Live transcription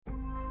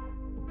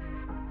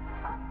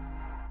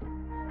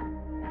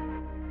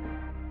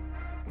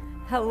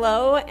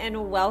Hello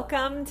and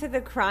welcome to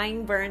the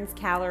Crying Burns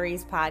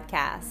Calories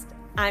podcast.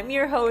 I'm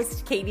your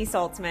host, Katie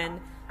Saltzman,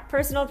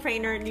 personal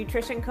trainer,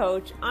 nutrition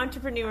coach,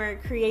 entrepreneur,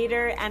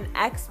 creator, and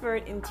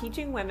expert in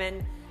teaching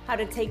women how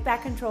to take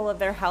back control of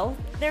their health,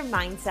 their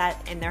mindset,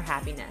 and their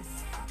happiness.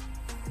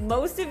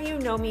 Most of you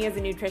know me as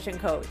a nutrition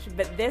coach,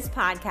 but this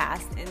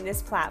podcast and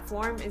this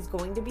platform is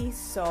going to be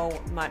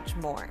so much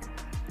more.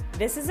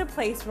 This is a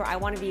place where I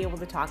want to be able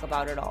to talk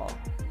about it all.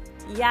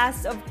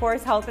 Yes, of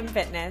course, health and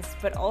fitness,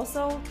 but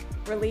also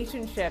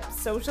relationships,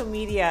 social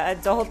media,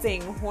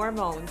 adulting,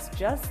 hormones,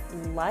 just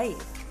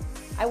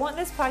life. I want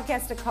this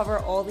podcast to cover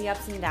all the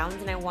ups and downs,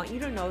 and I want you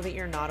to know that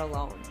you're not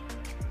alone.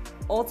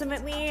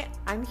 Ultimately,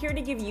 I'm here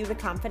to give you the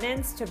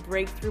confidence to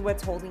break through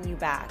what's holding you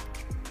back,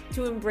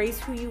 to embrace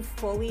who you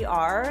fully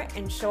are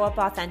and show up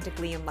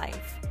authentically in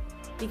life.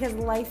 Because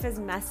life is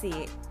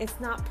messy, it's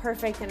not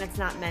perfect, and it's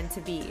not meant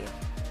to be.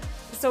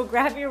 So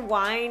grab your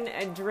wine,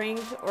 a drink,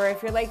 or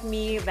if you're like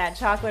me, that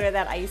chocolate or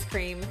that ice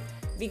cream,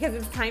 because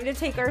it's time to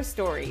take our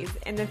stories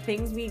and the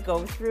things we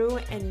go through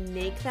and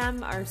make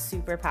them our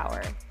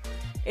superpower.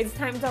 It's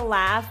time to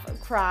laugh,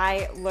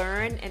 cry,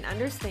 learn, and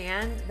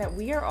understand that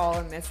we are all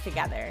in this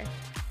together.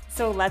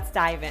 So let's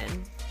dive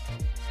in.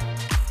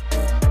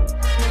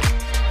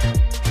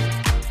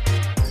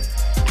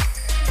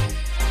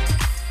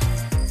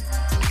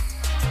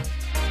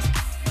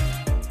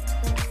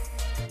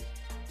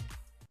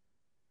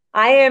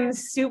 I am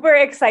super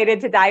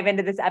excited to dive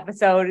into this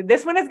episode.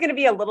 This one is going to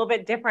be a little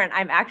bit different.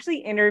 I'm actually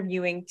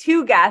interviewing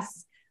two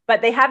guests,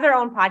 but they have their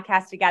own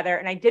podcast together.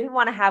 And I didn't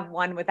want to have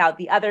one without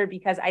the other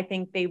because I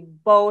think they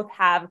both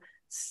have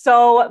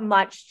so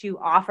much to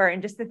offer.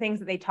 And just the things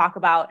that they talk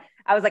about,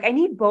 I was like, I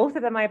need both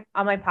of them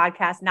on my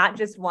podcast, not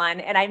just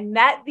one. And I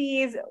met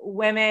these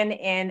women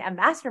in a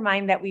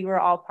mastermind that we were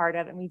all part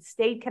of, and we've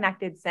stayed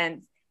connected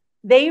since.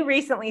 They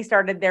recently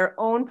started their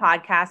own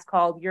podcast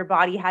called Your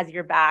Body Has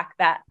Your Back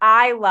that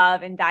I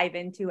love and dive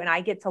into and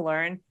I get to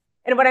learn.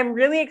 And what I'm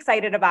really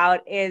excited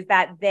about is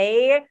that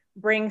they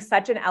bring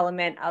such an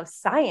element of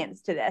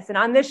science to this. And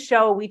on this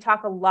show, we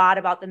talk a lot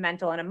about the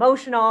mental and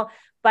emotional,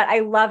 but I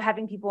love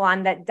having people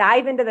on that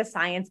dive into the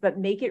science, but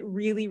make it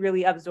really,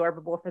 really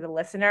absorbable for the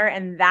listener.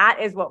 And that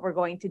is what we're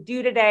going to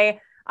do today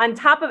on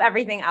top of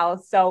everything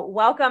else. So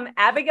welcome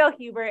Abigail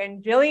Huber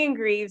and Jillian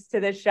Greaves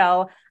to the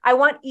show. I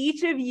want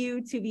each of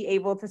you to be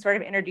able to sort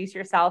of introduce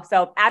yourself.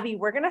 So Abby,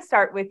 we're going to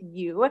start with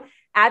you.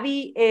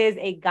 Abby is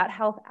a gut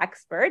health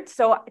expert.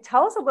 So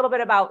tell us a little bit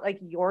about like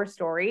your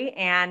story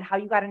and how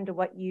you got into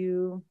what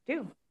you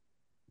do.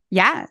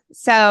 Yeah.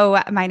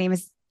 So my name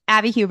is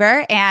Abby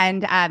Huber,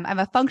 and I'm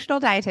a functional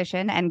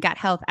dietitian and gut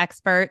health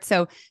expert.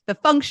 So the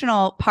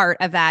functional part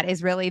of that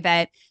is really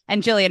that,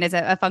 and Jillian is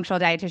a functional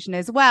dietitian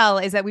as well,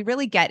 is that we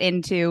really get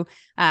into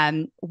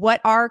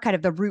what are kind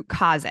of the root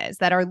causes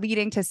that are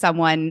leading to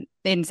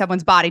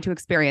someone's body to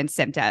experience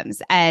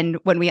symptoms. And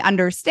when we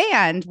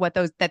understand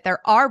that there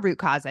are root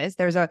causes,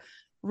 there's a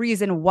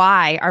reason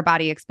why our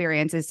body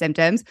experiences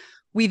symptoms,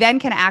 we then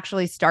can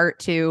actually start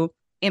to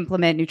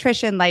implement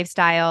nutrition,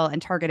 lifestyle, and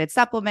targeted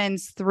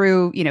supplements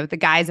through, the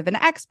guise of an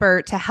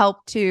expert to help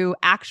to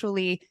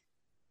actually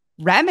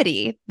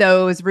remedy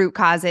those root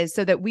causes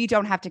so that we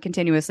don't have to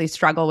continuously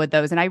struggle with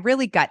those. And I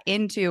really got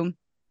into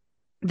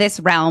this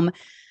realm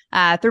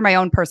through my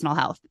own personal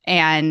health.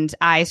 And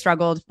I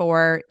struggled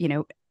for,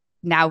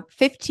 now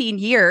 15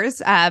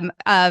 years of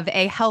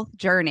a health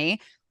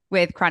journey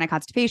with chronic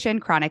constipation,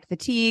 chronic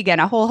fatigue,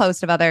 and a whole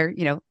host of other,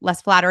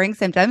 less flattering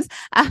symptoms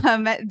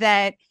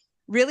that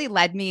really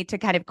led me to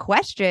kind of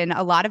question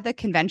a lot of the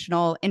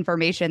conventional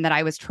information that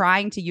I was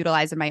trying to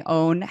utilize in my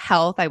own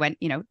health. I went,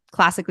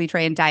 classically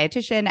trained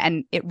dietitian,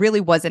 and it really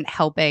wasn't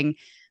helping.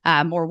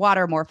 More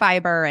water, more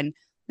fiber, and,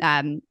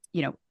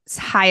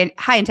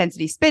 high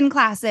intensity spin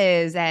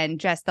classes, and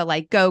just the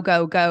like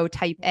go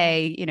type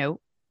A,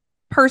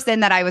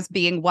 person that I was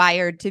being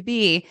wired to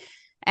be.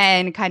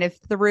 And kind of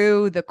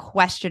through the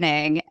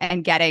questioning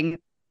and getting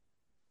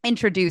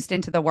introduced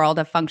into the world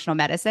of functional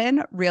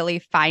medicine, really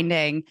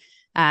finding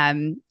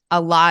a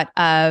lot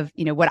of,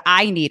 what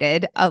I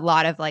needed, a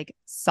lot of like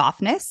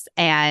softness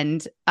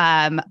and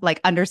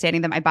like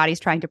understanding that my body's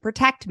trying to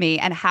protect me,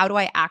 and how do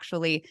I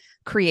actually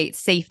create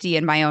safety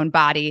in my own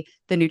body,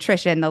 the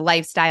nutrition, the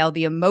lifestyle,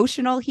 the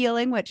emotional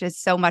healing, which is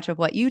so much of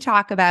what you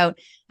talk about,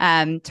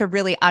 to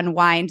really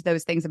unwind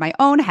those things in my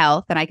own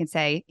health. And I can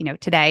say,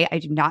 today I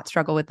do not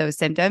struggle with those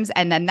symptoms.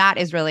 And then that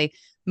is really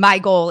my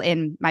goal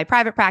in my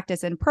private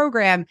practice and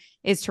program,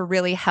 is to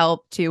really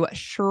help to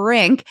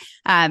shrink,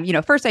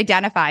 first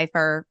identify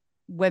for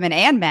women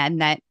and men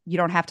that you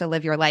don't have to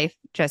live your life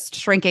just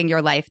shrinking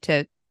your life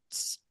to,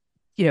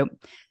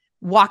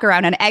 walk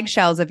around on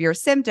eggshells of your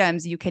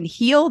symptoms. You can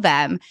heal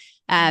them.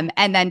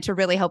 And then to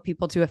really help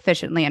people to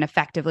efficiently and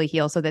effectively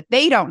heal so that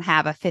they don't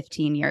have a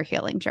 15-year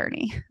healing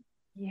journey.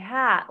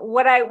 Yeah.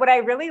 What I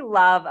really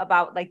love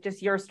about like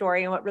just your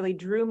story and what really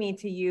drew me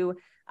to you,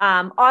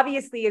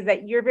 obviously, is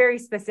that you're very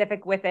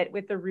specific with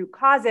the root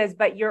causes,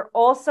 but you're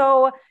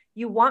also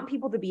you want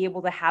people to be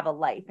able to have a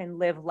life and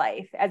live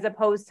life, as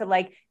opposed to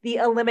like the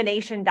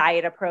elimination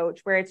diet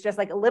approach where it's just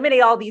like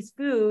eliminate all these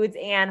foods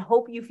and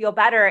hope you feel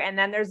better. And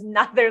then there's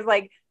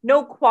like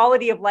no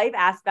quality of life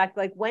aspect.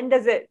 Like when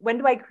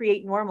do I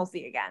create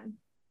normalcy again?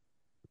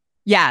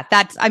 Yeah,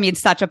 that's, I mean,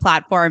 such a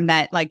platform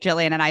that like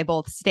Jillian and I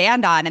both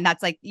stand on. And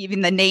that's like even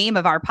the name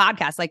of our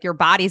podcast, like your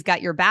body's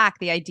got your back.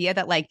 The idea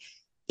that like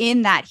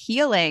in that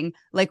healing,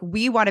 like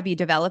we want to be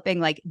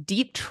developing like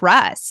deep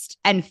trust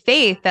and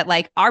faith that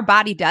like our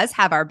body does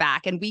have our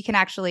back, and we can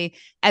actually,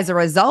 as a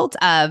result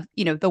of,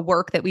 you know, the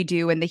work that we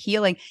do and the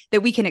healing,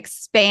 that we can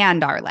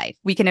expand our life.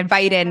 We can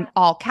invite in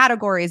all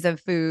categories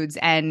of foods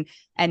and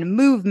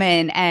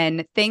movement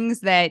and things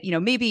that, you know,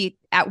 maybe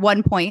at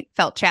one point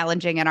felt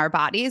challenging in our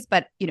bodies,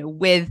 but, you know,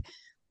 with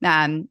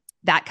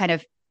that kind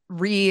of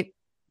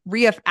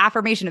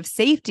reaffirmation of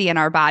safety in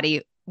our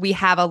body, we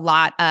have a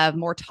lot of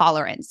more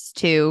tolerance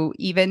to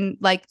even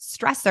like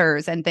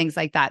stressors and things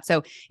like that.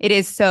 So it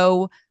is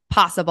so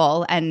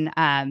possible. And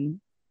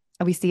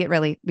we see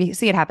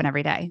it happen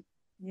every day.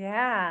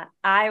 Yeah,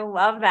 I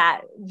love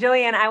that.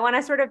 Jillian, I want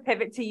to sort of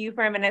pivot to you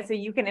for a minute so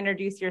you can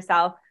introduce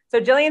yourself.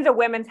 So Jillian's a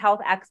women's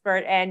health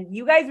expert, and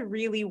you guys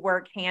really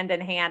work hand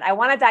in hand. I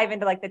want to dive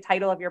into like the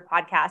title of your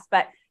podcast,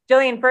 but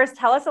Jillian, first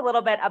tell us a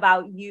little bit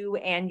about you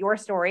and your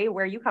story,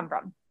 where you come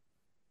from.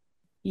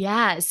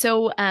 Yeah.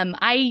 So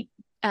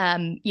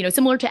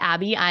similar to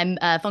Abby, I'm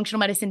a functional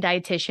medicine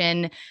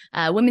dietitian,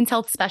 women's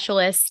health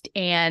specialist,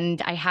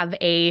 and I have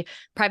a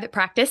private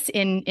practice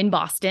in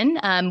Boston,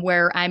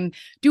 where I'm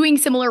doing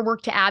similar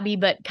work to Abby,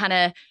 but kind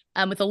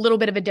of with a little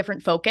bit of a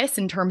different focus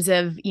in terms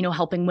of, you know,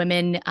 helping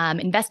women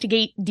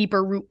investigate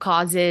deeper root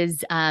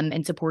causes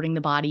and supporting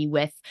the body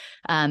with,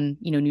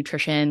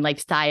 nutrition,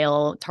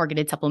 lifestyle,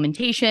 targeted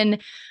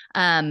supplementation.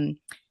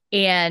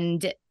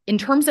 And in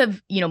terms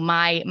of, you know,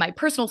 my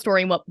personal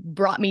story and what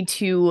brought me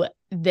to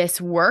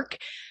this work,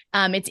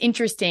 it's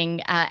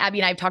interesting. Abby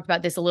and I have talked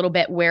about this a little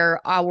bit,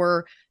 where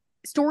our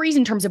stories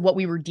in terms of what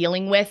we were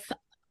dealing with,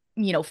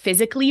 you know,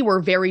 physically were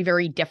very,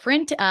 very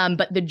different.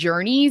 But the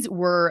journeys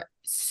were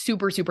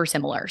super, super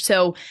similar.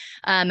 So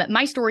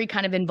my story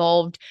kind of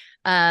involved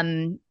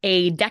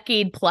a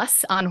decade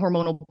plus on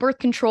hormonal birth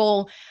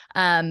control,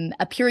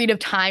 a period of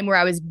time where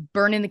I was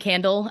burning the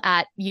candle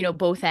at, you know,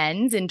 both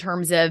ends in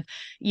terms of,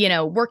 you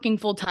know, working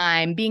full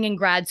time, being in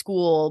grad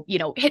school, you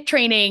know, HIIT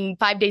training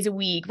 5 days a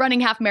week,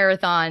 running half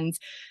marathons,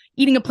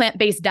 eating a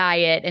plant-based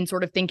diet, and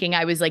sort of thinking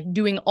I was like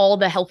doing all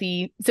the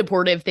healthy,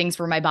 supportive things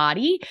for my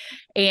body.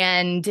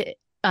 And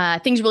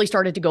things really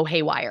started to go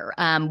haywire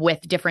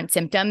with different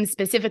symptoms.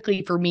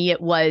 Specifically for me,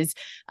 it was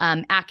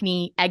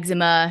acne,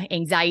 eczema,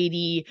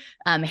 anxiety,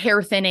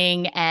 hair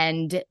thinning,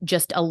 and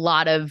just a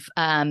lot of,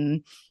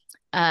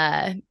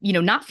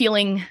 not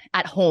feeling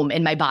at home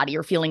in my body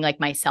or feeling like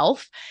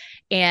myself.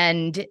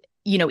 And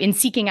you know, in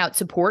seeking out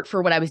support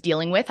for what I was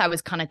dealing with, I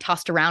was kind of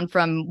tossed around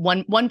from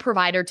one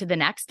provider to the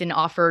next and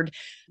offered,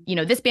 you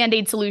know, this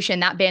Band-Aid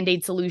solution, that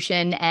Band-Aid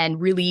solution, and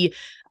really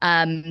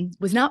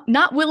was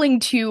not willing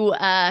to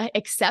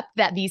accept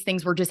that these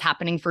things were just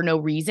happening for no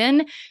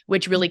reason,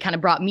 which really kind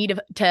of brought me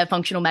to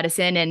functional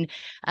medicine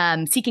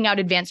and seeking out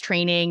advanced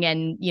training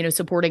and, you know,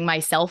 supporting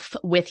myself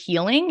with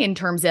healing in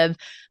terms of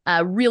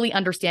really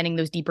understanding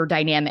those deeper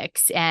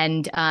dynamics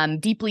and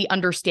deeply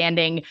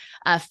understanding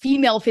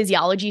female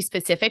physiology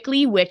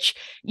specifically, which,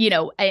 you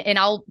know, and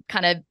I'll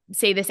kind of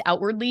say this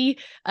outwardly,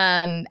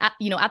 at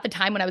the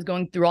time when I was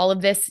going through all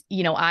of this,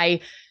 you know, I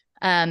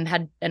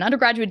had an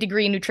undergraduate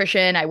degree in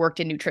nutrition. I worked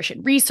in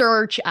nutrition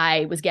research.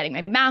 I was getting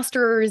my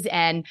master's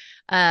and,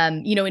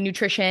 in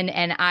nutrition,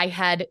 and I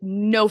had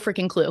no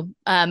freaking clue,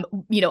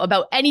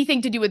 about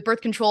anything to do with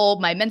birth control,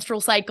 my menstrual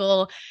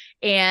cycle.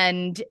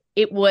 And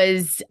it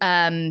was,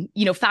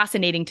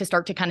 fascinating to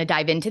start to kind of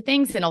dive into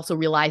things and also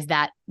realize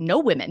that no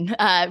women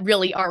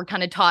really are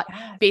kind of taught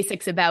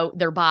basics about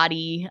their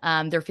body,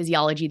 their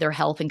physiology, their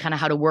health, and kind of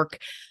how to work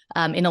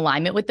in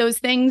alignment with those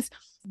things.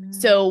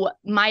 So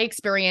my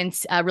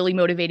experience really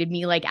motivated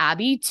me, like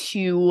Abby,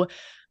 to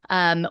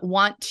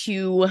want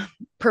to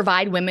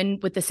provide women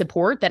with the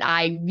support that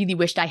I really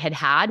wished I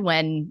had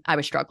when I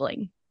was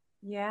struggling.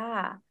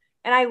 Yeah.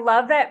 And I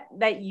love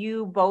that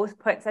you both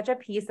put such a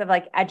piece of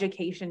like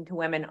education to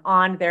women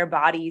on their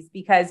bodies,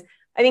 because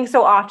I think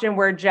so often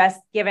we're just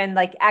given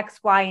like X,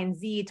 Y, and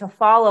Z to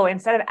follow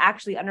instead of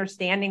actually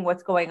understanding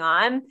what's going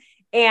on.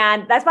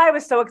 And that's why I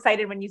was so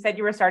excited when you said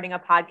you were starting a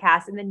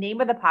podcast. And the name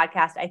of the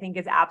podcast, I think,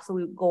 is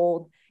absolute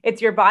gold.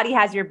 It's Your Body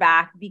Has Your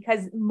Back,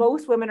 because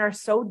most women are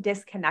so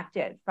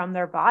disconnected from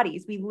their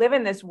bodies. We live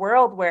in this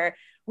world where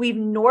we've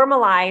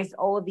normalized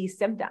all of these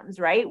symptoms,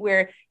 right?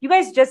 Where you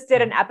guys just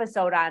did an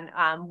episode on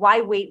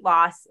why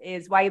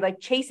like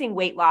chasing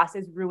weight loss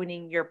is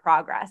ruining your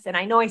progress. And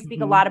I know I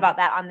speak a lot about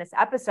that on this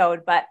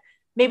episode, but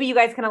maybe you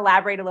guys can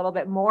elaborate a little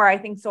bit more. I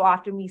think so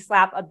often we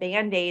slap a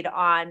Band-Aid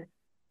on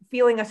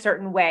feeling a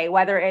certain way,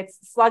 whether it's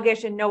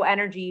sluggish and no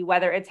energy,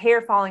 whether it's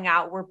hair falling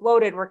out, we're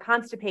bloated, we're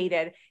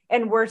constipated,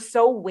 and we're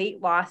so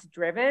weight loss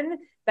driven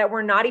that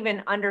we're not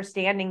even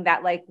understanding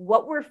that like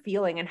what we're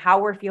feeling and how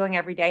we're feeling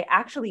every day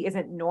actually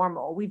isn't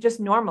normal. We've just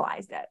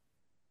normalized it.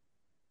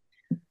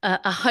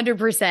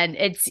 100%.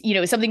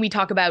 It's, something we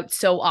talk about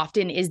so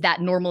often is that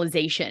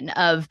normalization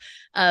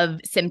of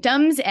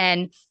symptoms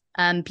and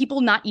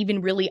people not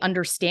even really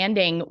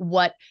understanding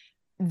what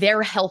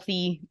their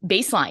healthy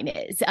baseline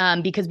is,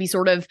 because we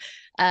sort of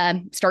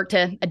start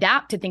to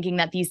adapt to thinking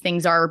that these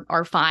things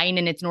are fine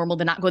and it's normal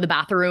to not go to the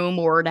bathroom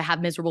or to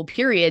have miserable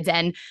periods.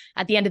 And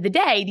at the end of the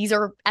day, these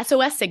are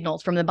SOS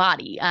signals from the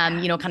body,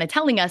 kind of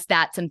telling us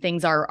that some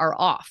things are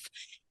off.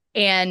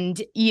 And,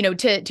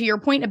 to your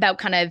point about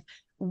kind of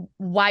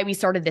why we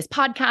started this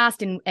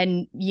podcast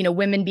and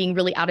women being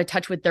really out of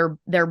touch with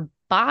their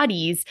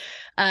bodies,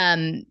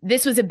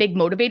 this was a big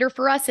motivator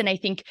for us. And I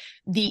think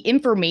the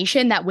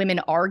information that women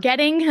are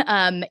getting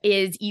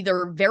is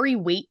either very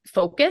weight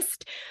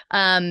focused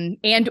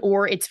and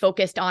or it's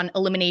focused on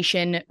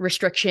elimination,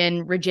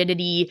 restriction,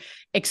 rigidity,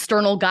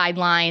 external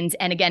guidelines.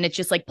 And again, it's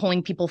just like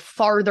pulling people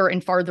farther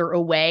and farther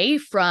away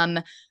from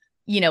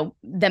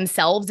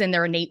themselves and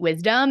their innate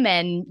wisdom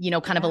and,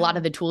 kind of a lot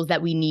of the tools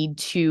that we need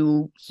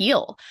to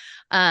heal.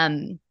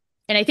 And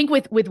I think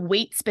with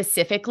weight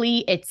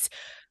specifically, it's,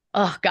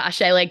 oh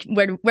gosh, I like,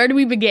 where do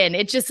we begin?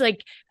 It's just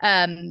like,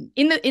 in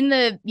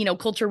the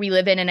culture we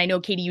live in, and I know,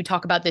 Katie, you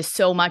talk about this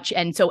so much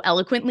and so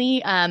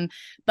eloquently,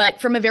 but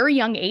from a very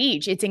young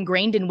age, it's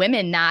ingrained in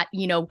women that,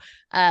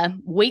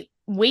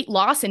 weight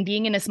loss and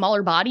being in a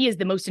smaller body is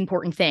the most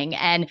important thing.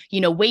 And,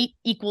 weight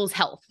equals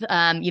health,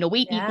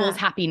 weight equals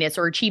happiness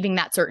or achieving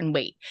that certain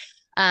weight.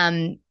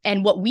 And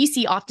what we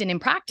see often in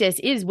practice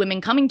is women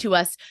coming to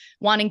us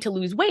wanting to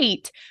lose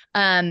weight,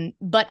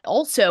 but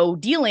also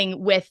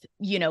dealing with,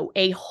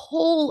 a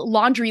whole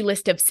laundry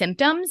list of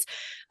symptoms,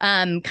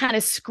 kind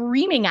of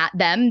screaming at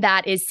them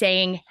that is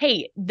saying,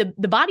 hey,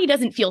 the body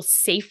doesn't feel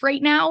safe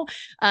right now.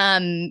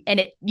 And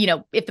it,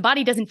 if the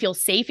body doesn't feel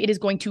safe, it is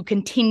going to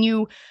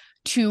continue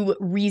to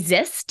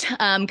resist,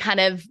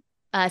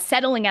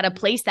 settling at a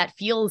place that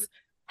feels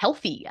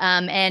healthy,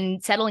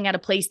 and settling at a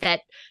place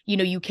that,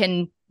 you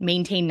can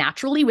maintain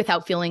naturally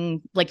without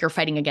feeling like you're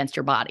fighting against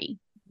your body.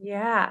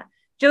 Yeah.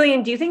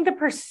 Jillian, do you think the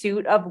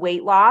pursuit of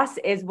weight loss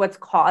is what's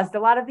caused a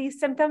lot of these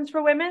symptoms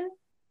for women?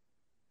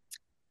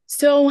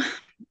 So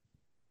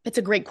it's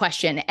a great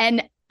question.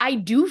 And I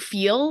do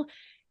feel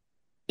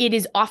it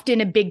is often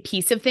a big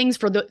piece of things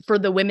for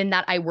the women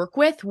that I work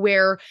with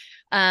where,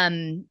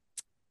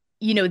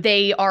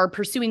 they are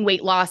pursuing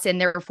weight loss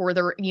and therefore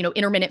they're,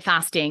 intermittent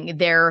fasting,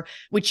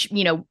 which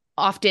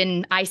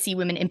often I see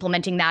women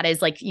implementing that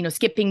as like,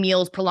 skipping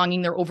meals,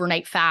 prolonging their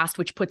overnight fast,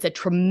 which puts a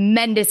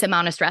tremendous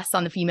amount of stress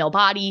on the female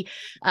body.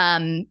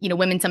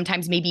 Women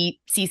sometimes maybe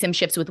see some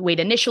shifts with weight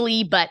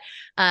initially, but,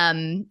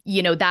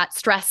 that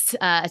stress,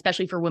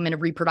 especially for women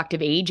of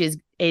reproductive age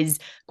is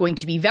going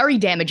to be very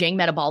damaging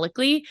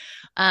metabolically.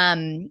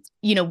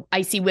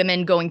 I see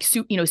women going,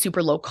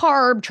 super low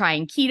carb,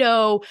 trying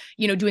keto,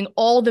 doing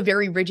all the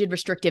very rigid,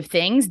 restrictive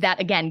things that,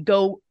 again,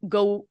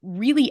 go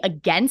really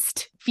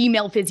against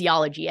female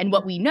physiology. And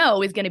what we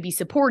know is going to be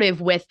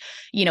supportive with,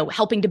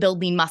 helping to build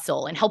lean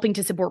muscle and helping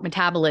to support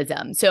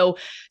metabolism. So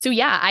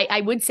yeah,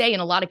 I would say in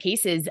a lot of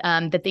cases,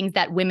 the things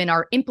that women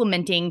are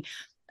implementing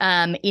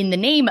in the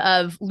name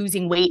of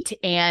losing weight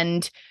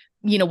and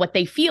what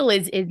they feel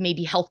is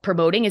maybe health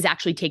promoting is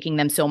actually taking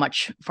them so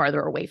much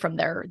farther away from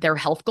their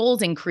health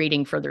goals and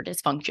creating further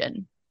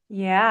dysfunction.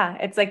 Yeah.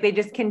 It's like they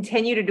just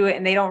continue to do it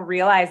and they don't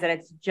realize that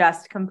it's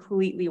just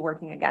completely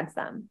working against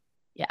them.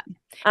 Yeah.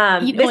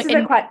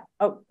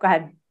 Go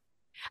ahead.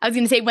 I was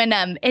going to say when,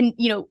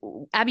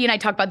 Abby and I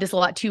talk about this a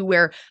lot too,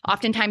 where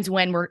oftentimes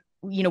when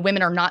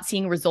women are not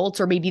seeing results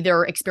or maybe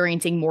they're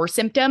experiencing more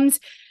symptoms,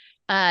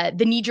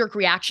 the knee-jerk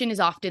reaction is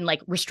often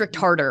like restrict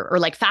harder or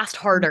like fast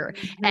harder.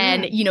 Mm-hmm.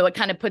 And, it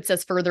kind of puts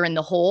us further in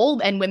the hole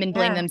and women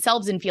blame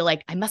themselves and feel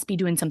like I must be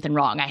doing something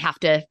wrong. I have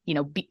to,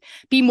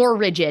 be more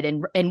rigid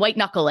and white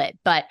knuckle it.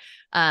 But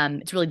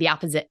it's really the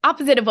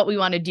opposite of what we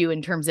want to do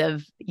in terms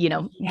of,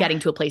 getting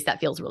to a place that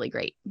feels really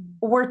great.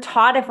 We're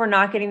taught if we're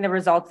not getting the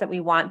results that we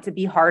want to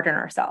be hard on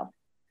ourselves,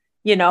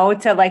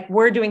 to like,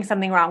 we're doing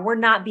something wrong. We're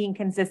not being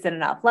consistent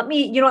enough. Let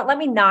me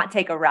not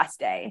take a rest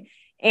day.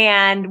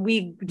 And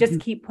we just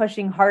keep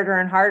pushing harder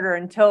and harder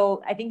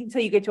until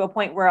you get to a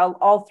point where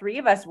all three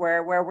of us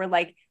where we're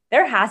like,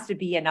 there has to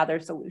be another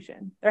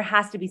solution. There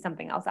has to be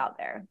something else out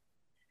there.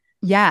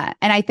 Yeah.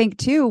 And I think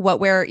too,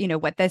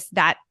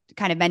 that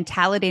kind of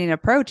mentality and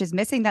approach is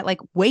missing, that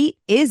like weight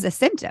is a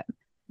symptom.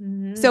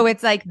 Mm-hmm. So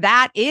it's like,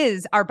 that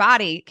is our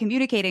body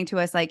communicating to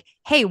us like,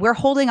 hey, we're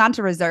holding on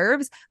to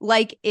reserves.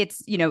 Like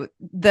it's,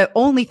 the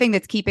only thing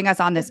that's keeping us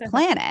on this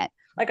planet.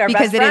 Like our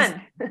best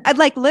friend. It is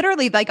like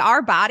literally like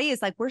our body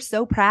is like, we're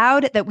so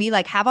proud that we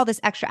like have all this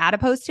extra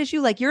adipose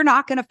tissue. Like you're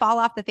not going to fall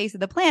off the face of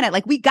the planet.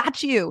 Like we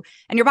got you.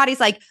 And your body's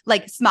like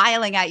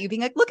smiling at you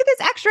being like, look at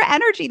this extra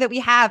energy that we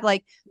have.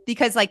 Like,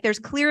 because like there's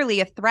clearly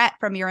a threat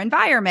from your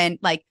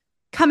environment, like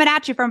coming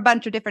at you from a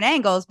bunch of different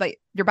angles, but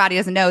your body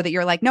doesn't know that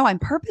you're like, no, I'm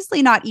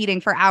purposely not eating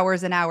for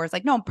hours and hours.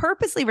 Like, no, I'm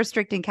purposely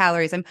restricting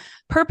calories. I'm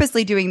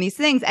purposely doing these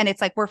things. And it's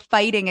like, we're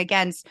fighting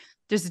against,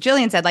 just as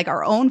Jillian said, like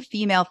our own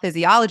female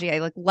physiology. I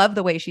like love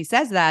the way she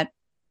says that.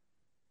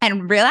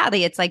 And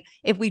reality, it's like,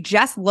 if we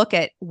just look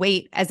at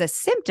weight as a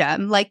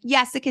symptom, like,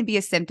 yes, it can be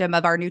a symptom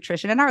of our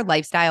nutrition and our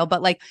lifestyle,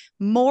 but like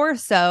more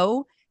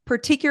so,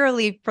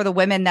 particularly for the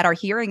women that are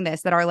hearing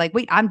this, that are like,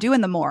 wait, I'm doing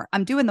the more,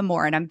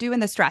 and I'm doing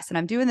the stress and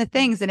I'm doing the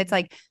things. And it's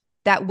like,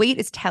 that weight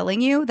is telling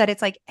you that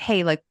it's like,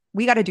 hey, like,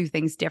 we got to do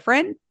things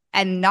different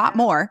and not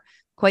more.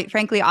 Quite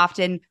frankly,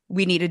 often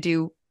we need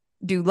to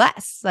do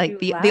less, like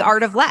the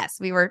art of less.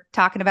 We were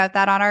talking about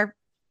that on our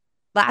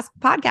last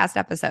podcast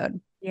episode.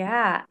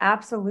 Yeah,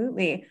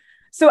 absolutely.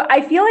 So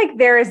I feel like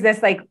there is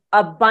this like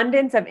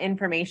abundance of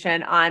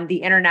information on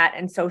the internet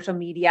and social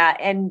media,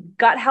 and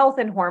gut health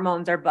and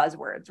hormones are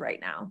buzzwords right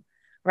now,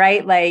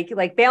 right?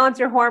 Like balance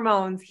your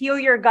hormones, heal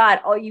your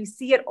gut. Oh, you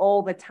see it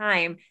all the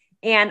time.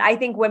 And I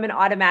think women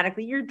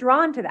automatically, you're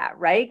drawn to that,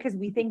 right? Because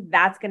we think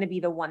that's going to be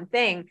the one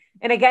thing.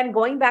 And again,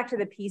 going back to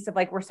the piece of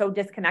like, we're so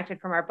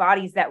disconnected from our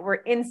bodies that we're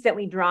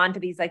instantly drawn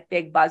to these like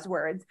big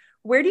buzzwords.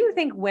 Where do you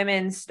think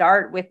women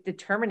start with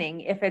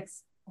determining if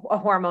it's a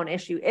hormone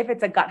issue, if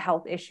it's a gut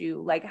health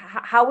issue? Like,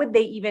 how would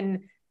they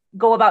even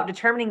go about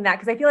determining that?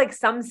 Because I feel like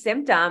some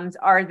symptoms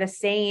are the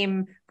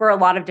same for a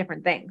lot of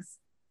different things.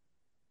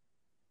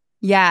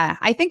 Yeah,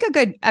 I think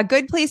a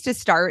good place to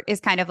start is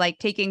kind of like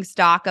taking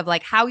stock of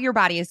like how your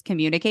body is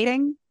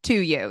communicating to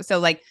you. So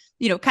like,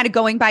 kind of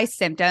going by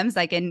symptoms,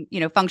 like in,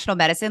 functional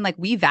medicine, like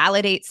we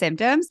validate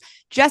symptoms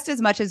just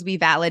as much as we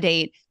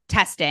validate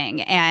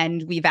testing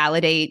and we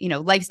validate,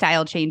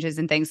 lifestyle changes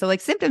and things. So like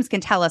symptoms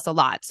can tell us a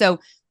lot. So,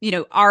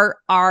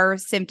 are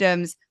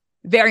symptoms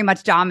very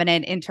much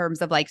dominant in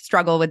terms of like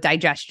struggle with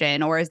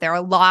digestion, or is there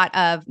a lot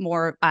of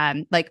more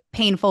like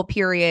painful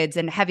periods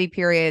and heavy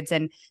periods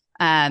and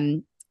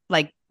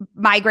like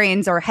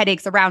migraines or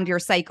headaches around your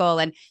cycle,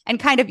 and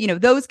kind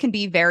of, those can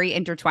be very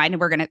intertwined.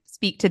 And we're going to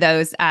speak to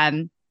those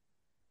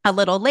a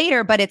little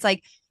later, but it's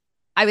like,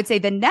 I would say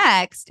the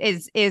next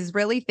is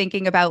really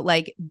thinking about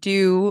like,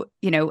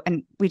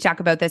 and we talk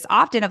about this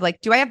often of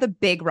like, do I have the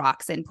big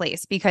rocks in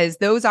place? Because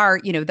those are,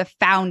 the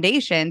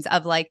foundations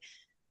of like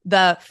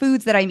the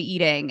foods that I'm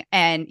eating.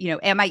 And,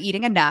 am I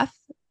eating enough?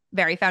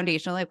 Very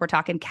foundational. Like we're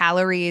talking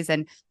calories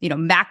and,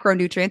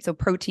 macronutrients. So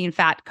protein,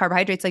 fat,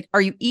 carbohydrates. Like,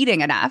 are you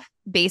eating enough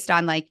based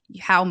on like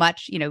how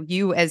much,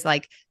 you as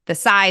like the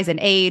size and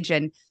age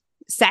and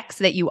sex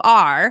that you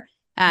are,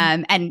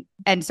 and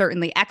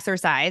certainly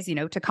exercise,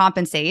 to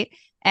compensate.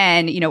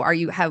 And, are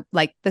you have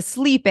like the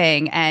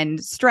sleeping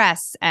and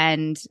stress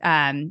and,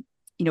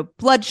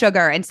 blood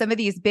sugar and some of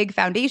these big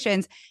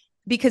foundations,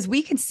 because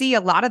we can see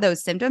a lot of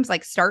those symptoms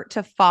like start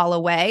to fall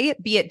away,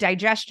 be it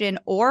digestion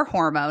or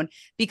hormone,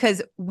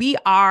 because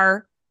the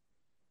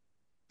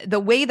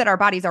way that our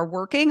bodies are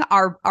working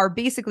are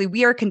basically,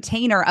 we are a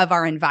container of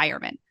our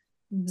environment.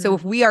 Mm-hmm. So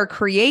if we are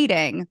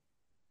creating,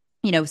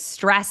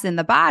 stress in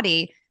the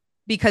body,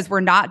 because we're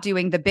not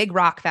doing the big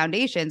rock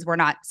foundations, we're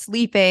not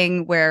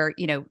sleeping, we're,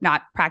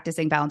 not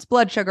practicing balanced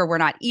blood sugar, we're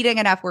not eating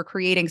enough, we're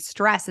creating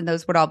stress, and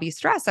those would all be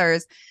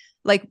stressors.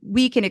 Like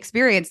we can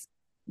experience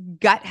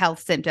gut health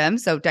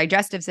symptoms, so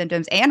digestive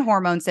symptoms and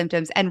hormone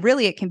symptoms. And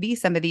really it can be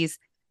some of these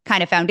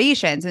kind of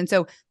foundations. And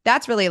so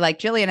that's really like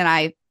Jillian and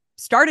I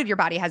started Your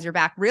Body Has Your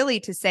Back really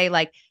to say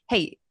like,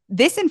 hey,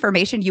 this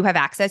information you have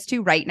access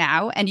to right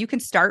now, and you can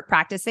start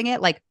practicing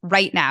it like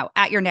right now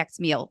at your next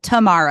meal,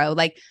 tomorrow.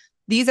 Like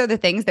these are the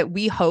things that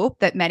we hope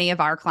that many of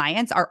our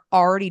clients are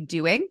already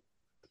doing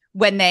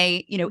when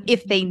they,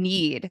 if they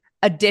need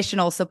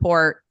additional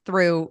support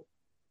through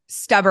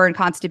stubborn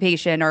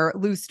constipation or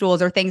loose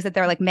stools or things that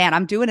they're like, man,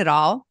 I'm doing it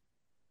all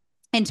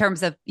in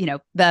terms of,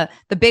 the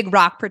big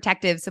rock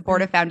protective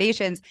supportive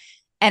foundations.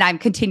 And I'm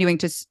continuing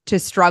to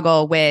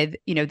struggle with,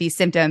 these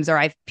symptoms, or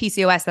I have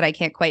PCOS that I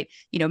can't quite,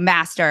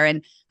 master.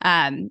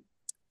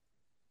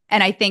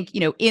 And I think,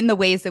 in the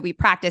ways that we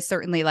practice,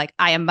 certainly like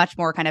I am much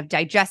more kind of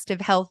digestive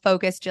health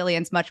focused.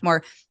 Jillian's much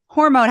more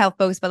hormone health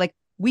focused, but like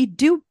we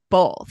do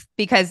both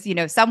because,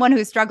 someone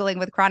who's struggling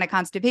with chronic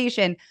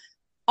constipation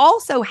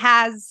also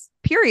has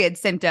period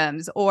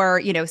symptoms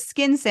or,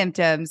 skin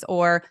symptoms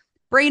or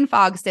brain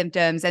fog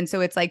symptoms. And so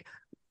it's like,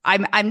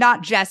 I'm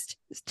not just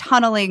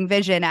tunneling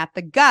vision at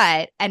the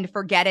gut and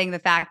forgetting the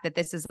fact that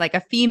this is like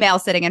a female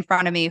sitting in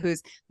front of me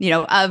who's,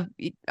 of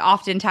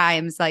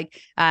oftentimes like,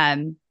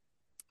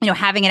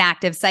 having an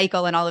active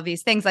cycle and all of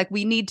these things. Like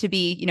we need to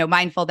be,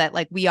 mindful that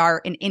like we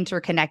are an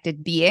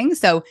interconnected being.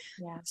 So,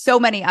 so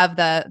many of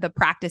the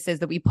practices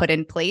that we put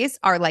in place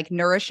are like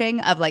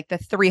nourishing of like the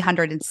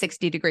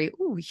 360-degree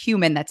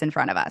human that's in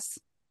front of us.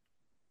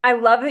 I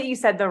love that you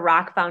said the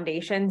rock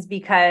foundations,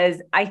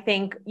 because I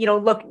think,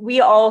 look, we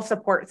all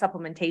support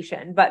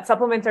supplementation, but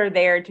supplements are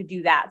there to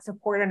do that,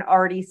 support an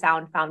already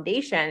sound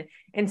foundation.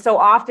 And so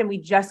often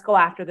we just go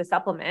after the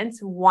supplements,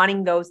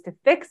 wanting those to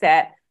fix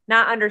it,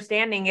 not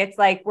understanding it's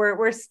like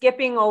we're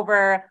skipping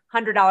over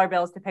 $100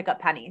 bills to pick up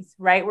pennies,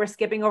 right? We're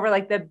skipping over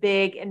like the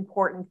big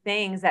important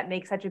things that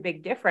make such a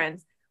big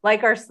difference,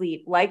 like our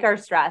sleep, like our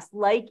stress,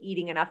 like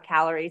eating enough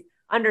calories,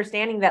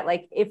 understanding that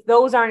like if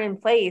those aren't in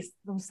place,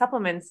 those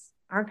supplements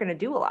aren't going to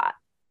do a lot.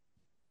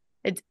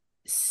 It's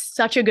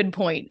such a good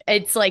point.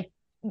 It's like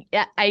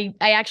I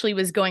actually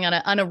was going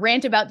on a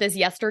rant about this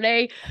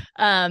yesterday,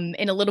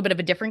 in a little bit of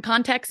a different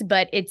context,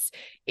 but it's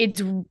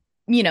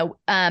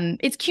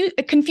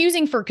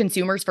confusing for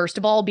consumers, first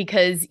of all,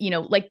 because,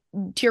 like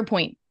to your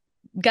point,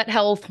 gut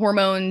health,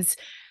 hormones,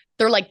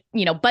 they're like,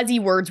 buzzy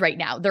words right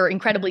now. They're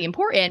incredibly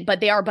important, but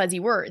they are buzzy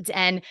words.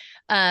 And,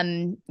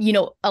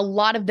 a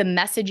lot of the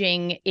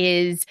messaging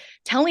is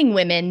telling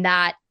women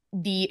that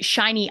the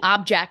shiny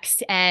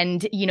objects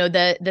and,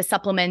 the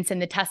supplements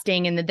and the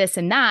testing and the this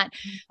and that,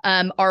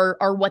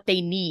 are what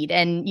they need.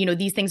 And,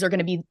 these things are going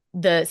to be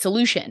the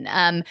solution.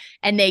 And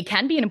they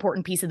can be an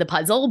important piece of the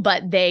puzzle,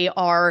 but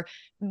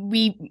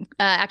we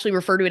actually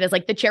refer to it as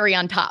like the cherry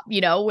on top,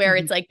 where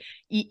it's like,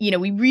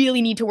 we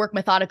really need to work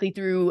methodically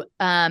through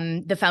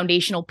the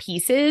foundational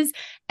pieces.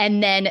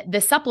 And then the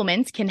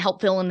supplements can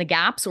help fill in the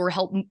gaps or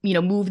help,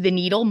 move the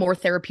needle more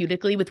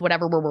therapeutically with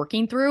whatever we're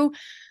working through.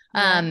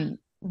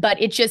 But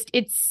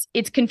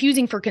it's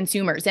confusing for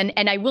consumers.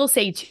 And I will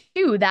say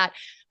too, that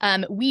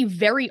we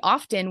very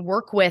often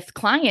work with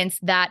clients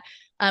that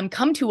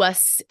come to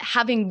us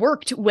having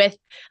worked with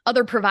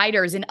other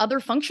providers and other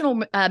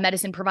functional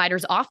medicine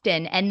providers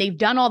often, and they've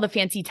done all the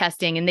fancy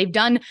testing and they've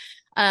done,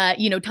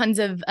 tons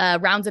of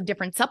rounds of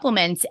different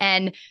supplements.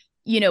 And,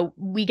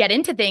 we get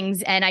into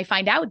things and I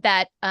find out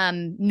that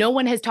no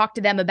one has talked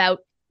to them about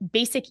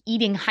basic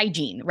eating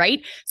hygiene,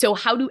 right? So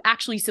how to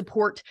actually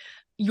support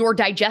your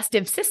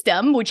digestive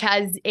system, which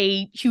has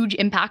a huge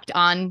impact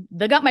on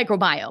the gut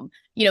microbiome.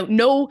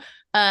 No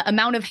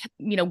amount of,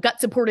 gut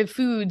supportive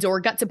foods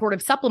or gut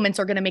supportive supplements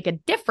are going to make a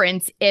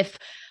difference if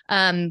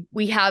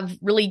we have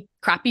really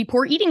crappy,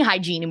 poor eating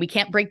hygiene and we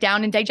can't break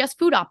down and digest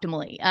food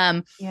optimally.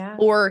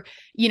 Or,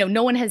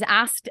 no one has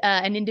asked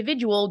an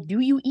individual,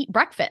 do you eat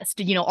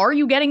breakfast? Are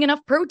you getting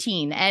enough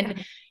protein?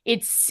 And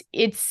it's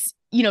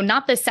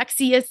not the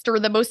sexiest or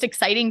the most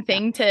exciting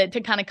thing to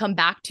kind of come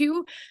back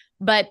to,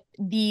 but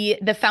the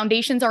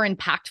foundations are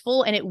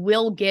impactful, and it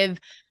will give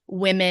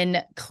women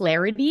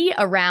clarity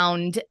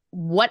around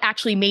what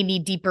actually may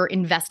need deeper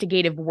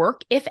investigative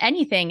work, if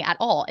anything at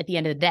all, at the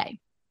end of the day.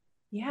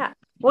 Yeah.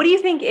 What do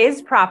you think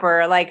is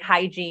proper, like,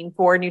 hygiene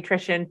for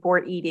nutrition,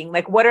 for eating?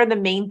 Like, what are the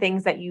main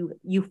things that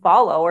you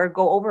follow or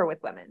go over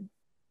with women?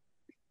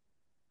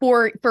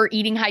 For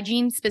eating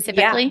hygiene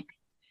specifically?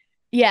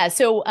 Yeah.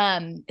 So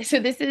this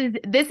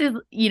is,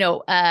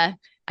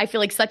 I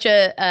feel like such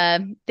a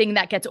thing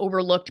that gets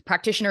overlooked,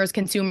 practitioners,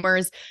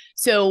 consumers.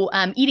 So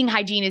eating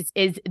hygiene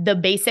is the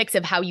basics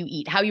of how you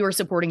eat, how you are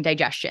supporting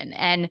digestion.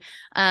 And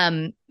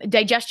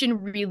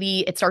digestion really,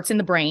 it starts in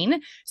the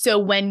brain. So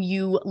when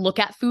you look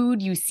at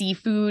food, you see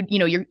food,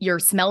 you're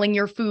smelling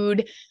your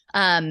food.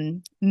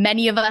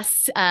 Many of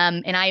us,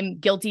 and I'm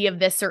guilty of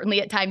this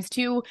certainly at times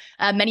too,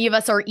 many of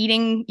us are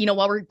eating,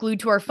 while we're glued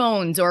to our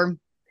phones or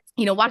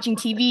watching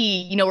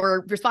TV,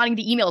 or responding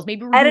to emails,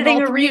 maybe we're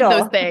editing all three of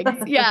those things.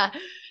 Yeah.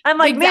 I'm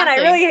like,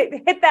 exactly. Man, I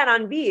really hit that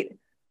on beat.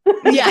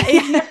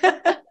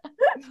 Yeah.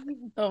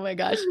 Oh my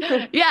gosh.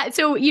 Yeah.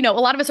 So, a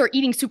lot of us are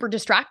eating super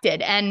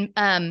distracted, and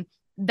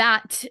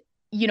that,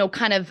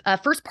 kind of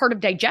first part of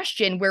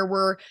digestion where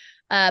we're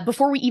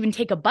before we even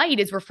take a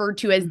bite is referred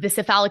to as the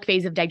cephalic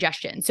phase of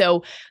digestion.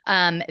 So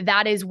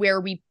that is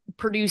where we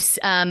produce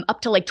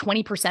up to like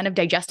 20% of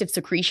digestive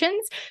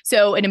secretions.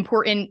 So an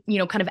important,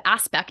 kind of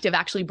aspect of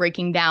actually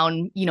breaking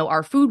down,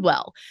 our food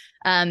well.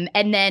 And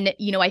then,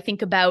 I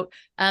think about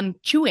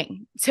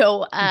chewing.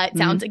 So it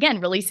sounds, again,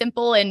 really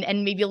simple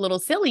and maybe a little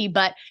silly,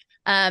 but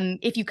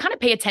if you kind of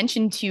pay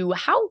attention to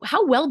how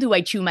well do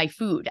I chew my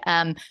food?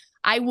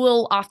 I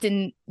will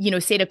often,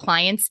 say to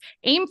clients,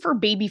 aim for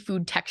baby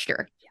food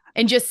texture.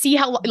 And just see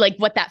how, like,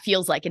 what that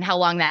feels like and how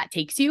long that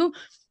takes you.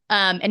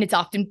 And it's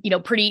often,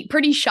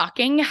 pretty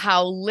shocking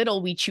how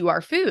little we chew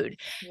our food.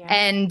 Yeah.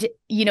 And,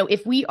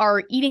 if we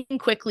are eating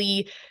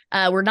quickly,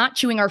 we're not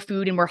chewing our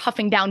food and we're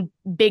huffing down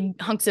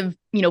big hunks of,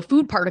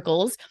 food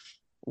particles,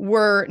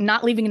 we're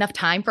not leaving enough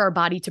time for our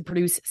body to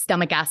produce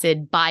stomach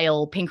acid,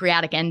 bile,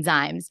 pancreatic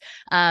enzymes.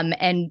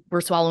 And we're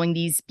swallowing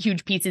these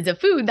huge pieces of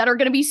food that are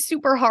going to be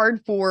super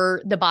hard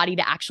for the body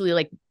to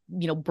actually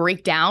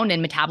break down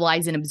and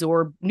metabolize and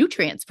absorb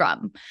nutrients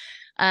from.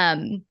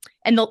 And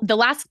the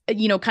last,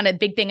 kind of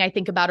big thing I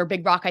think about, or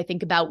big rock I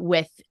think about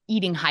with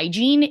eating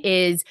hygiene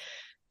is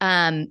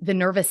the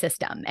nervous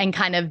system and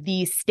kind of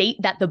the state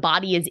that the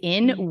body is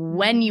in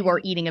when you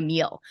are eating a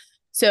meal.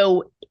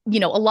 So,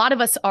 a lot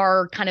of us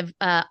are kind of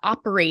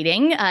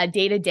operating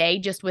day to day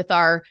just with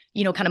our,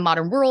 kind of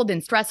modern world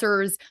and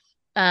stressors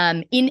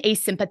in a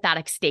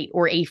sympathetic state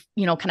or a,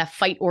 kind of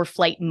fight or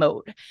flight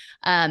mode.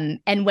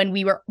 And when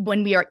we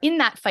are in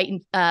that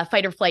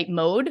fight or flight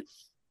mode,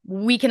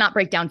 we cannot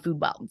break down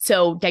food well.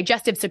 So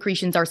digestive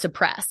secretions are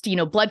suppressed,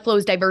 blood flow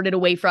is diverted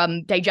away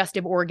from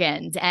digestive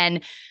organs,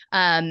 and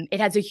it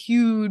has a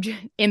huge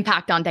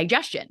impact on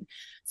digestion.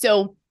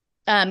 So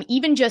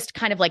even just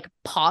kind of like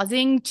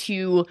pausing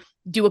to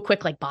do a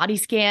quick body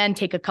scan,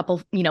 take a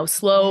couple,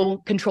 slow,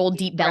 controlled,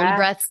 deep belly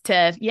breaths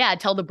to,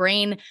 tell the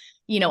brain,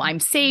 I'm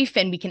safe,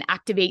 and we can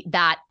activate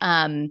that,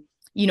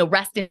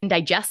 rest and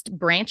digest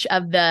branch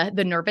of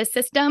the nervous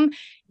system,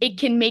 it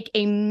can make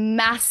a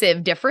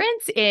massive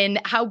difference in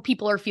how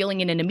people are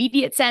feeling in an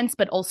immediate sense,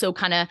 but also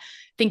kind of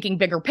thinking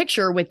bigger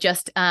picture with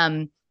just,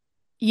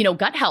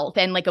 gut health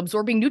and like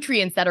absorbing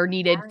nutrients that are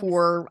needed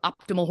for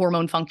optimal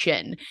hormone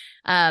function.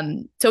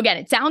 So again,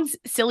 it sounds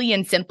silly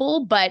and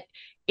simple, but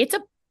it's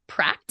a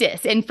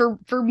practice. And for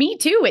me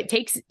too, it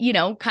takes,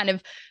 kind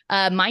of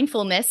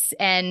mindfulness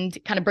and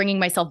kind of bringing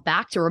myself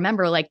back to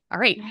remember like, all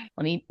right,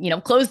 let me,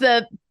 close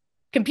the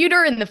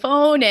computer and the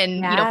phone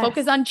and,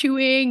 focus on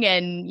chewing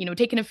and,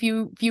 taking a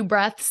few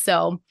breaths.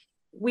 So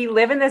we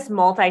live in this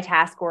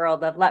multitask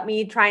world of let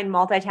me try and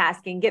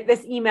multitask and get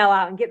this email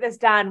out and get this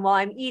done while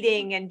I'm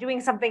eating and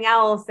doing something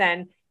else.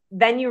 And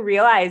then you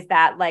realize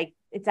that like,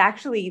 it's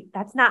actually,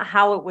 that's not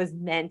how it was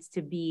meant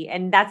to be.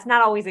 And that's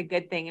not always a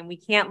good thing. And we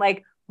can't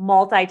like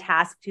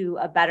multitask to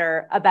a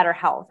better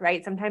health,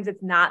 right? Sometimes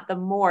it's not the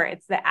more,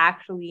 it's the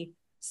actually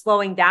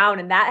slowing down.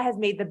 And that has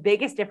made the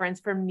biggest difference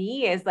for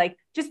me is like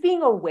just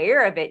being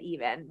aware of it,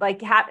 even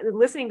like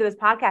listening to this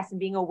podcast and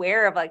being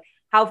aware of like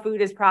how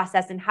food is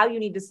processed and how you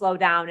need to slow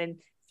down and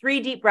 3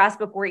 deep breaths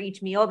before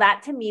each meal.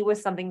 That to me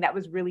was something that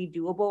was really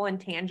doable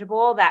and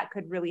tangible that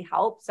could really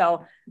help.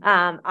 So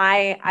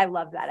I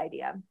love that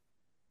idea.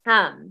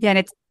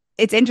 And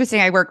it's interesting.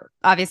 I work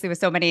obviously with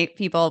so many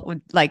people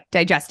with like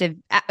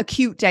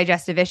acute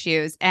digestive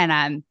issues.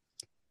 And,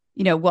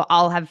 we'll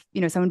all have,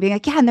 someone being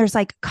like, yeah, and there's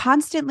like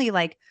constantly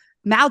like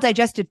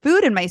maldigested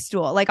food in my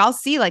stool. Like I'll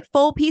see like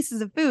full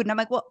pieces of food. And I'm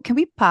like, well, can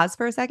we pause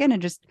for a second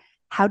and just,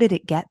 how did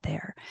it get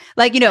there?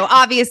 Like,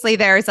 obviously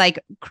there's like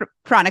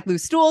chronic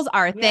loose stools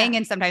are a thing.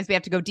 And sometimes we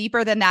have to go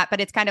deeper than that.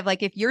 But it's kind of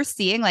like, if you're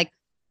seeing like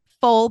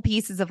full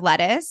pieces of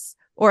lettuce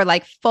or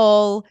like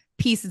full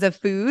pieces of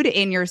food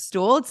in your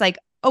stool, it's like,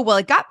 oh, well,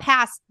 it got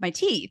past my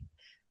teeth.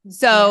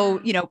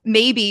 So,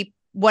 maybe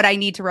what I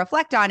need to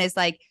reflect on is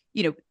like,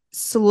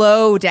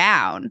 slow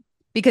down,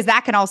 because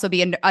that can also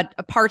be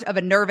a part of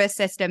a nervous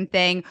system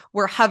thing.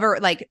 We're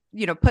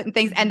putting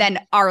things, and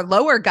then our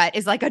lower gut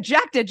is like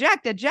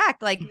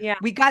eject. Like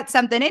we got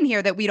something in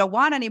here that we don't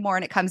want anymore.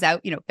 And it comes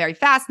out, very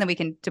fast. And then we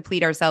can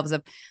deplete ourselves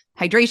of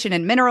hydration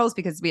and minerals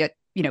because we,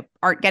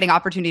 aren't getting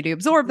opportunity to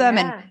absorb them.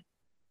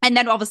 And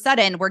then all of a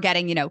sudden we're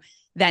getting,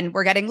 then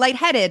we're getting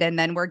lightheaded, and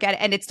then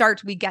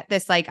we get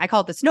this, like, I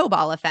call it the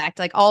snowball effect.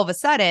 Like all of a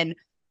sudden,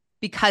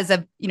 because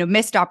of,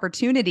 missed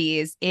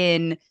opportunities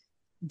in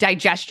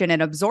digestion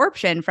and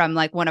absorption from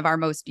like one of our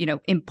most,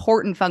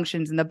 important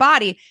functions in the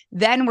body,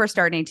 then we're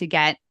starting to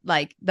get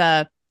like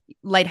the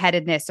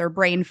lightheadedness or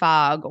brain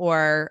fog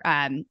or,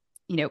 kind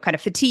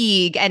of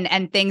fatigue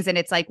and things. And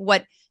it's like,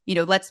 what,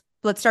 let's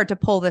start to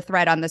pull the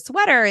thread on the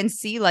sweater and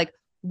see like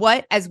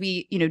what, as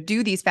we,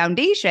 do these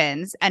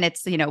foundations. And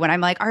it's, when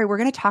I'm like, all right, we're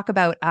going to talk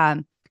about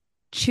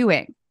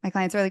chewing. My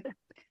clients are like,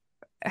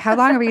 how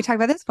long are we going to talk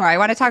about this for? I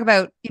want to talk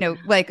about,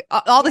 like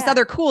all this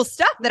other cool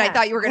stuff that I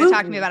thought you were going to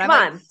talk to me about. Come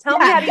on, tell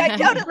me how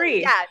to eat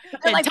free. Yeah.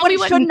 Like, tell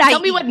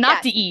me what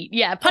not to eat.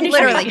 Yeah.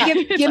 Literally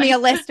give me a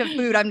list of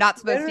food I'm not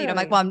supposed to eat. I'm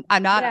like, well,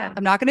 I'm not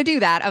going to do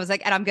that. I was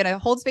like, and I'm going to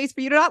hold space for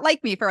you to not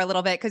like me for a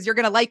little bit, because you're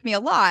going to like me a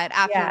lot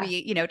after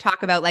we,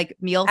 talk about like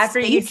meal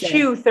after spaces. You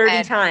chew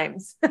 30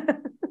 times.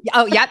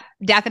 Oh, yep.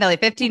 Definitely.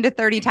 15 to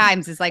 30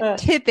 times is like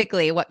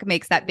typically what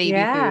makes that baby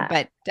food,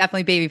 but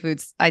definitely baby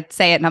foods. I'd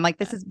say it. And I'm like,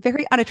 this is a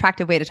very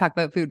unattractive way to talk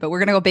about food, but we're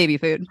going to go baby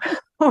food.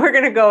 We're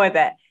going to go with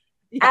it.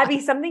 Yeah. Abby,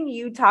 something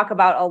you talk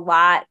about a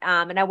lot,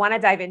 and I want to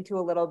dive into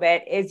a little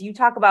bit, is you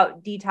talk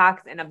about detox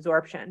and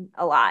absorption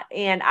a lot.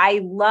 And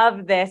I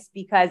love this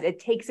because it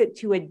takes it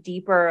to a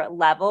deeper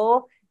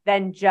level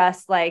than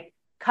just like,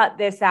 cut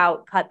this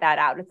out, cut that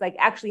out. It's like,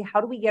 actually,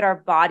 how do we get our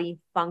body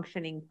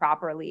functioning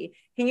properly?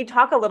 Can you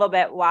talk a little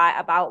bit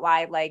about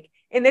why, like,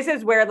 and this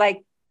is where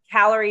like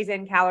calories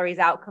in, calories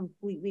out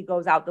completely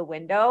goes out the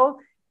window,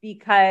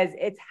 because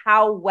it's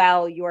how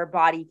well your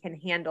body can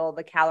handle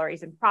the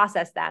calories and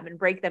process them and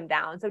break them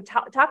down. So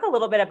talk a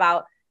little bit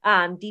about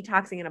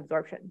detoxing and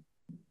absorption.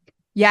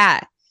 Yeah.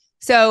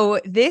 So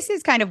this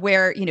is kind of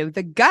where,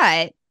 the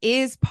gut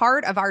is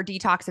part of our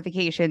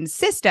detoxification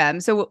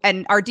system. So,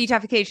 and our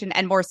detoxification,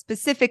 and more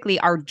specifically,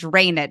 our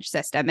drainage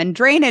system. And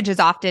drainage is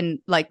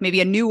often like maybe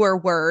a newer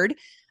word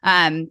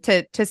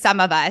to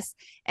some of us.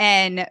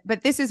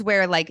 But this is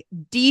where like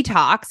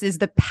detox is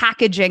the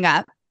packaging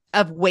up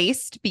of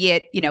waste, be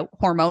it,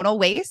 hormonal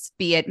waste,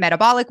 be it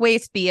metabolic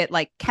waste, be it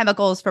like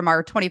chemicals from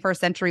our 21st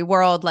century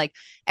world. Like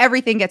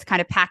everything gets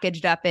kind of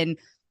packaged up in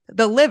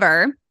the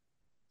liver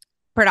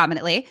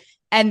predominantly.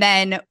 And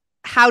then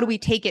how do we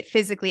take it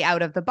physically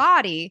out of the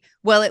body?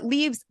 Well, it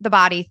leaves the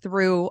body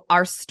through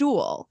our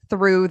stool,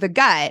 through the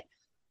gut.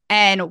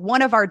 And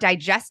one of our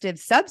digestive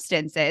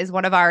substances,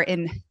 one of our,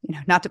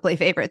 not to play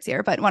favorites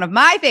here, but one of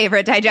my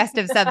favorite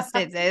digestive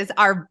substances,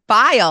 our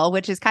bile,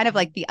 which is kind of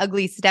like the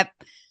ugly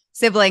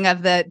sibling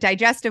of the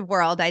digestive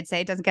world, I'd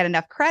say, it doesn't get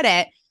enough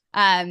credit,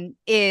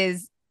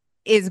 is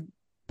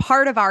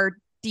part of our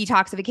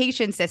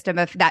detoxification system,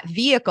 of that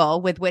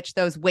vehicle with which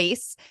those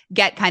wastes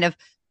get kind of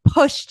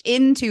pushed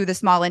into the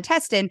small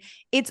intestine.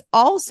 It's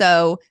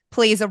also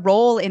plays a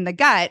role in the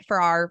gut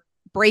for our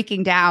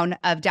breaking down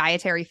of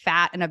dietary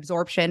fat and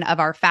absorption of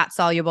our fat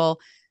soluble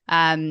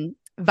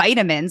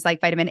vitamins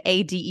like vitamin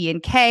A, D, E,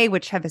 and K,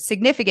 which have a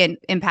significant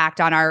impact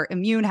on our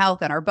immune health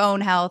and our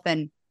bone health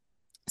and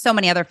so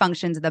many other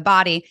functions of the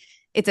body.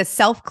 It's a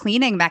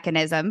self-cleaning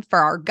mechanism for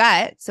our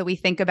gut. So we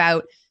think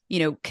about,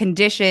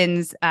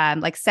 conditions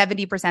like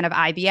 70% of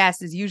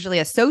IBS is usually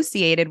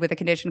associated with a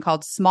condition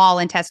called small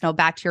intestinal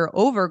bacterial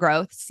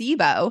overgrowth,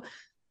 SIBO.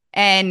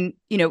 And,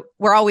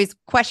 we're always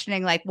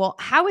questioning like, well,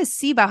 how is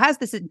SIBO, how's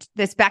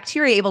this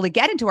bacteria able to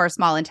get into our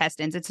small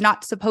intestines? It's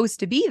not supposed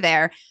to be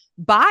there.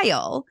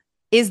 Bile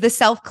is the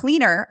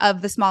self-cleaner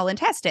of the small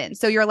intestine.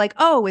 So you're like,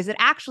 oh, is it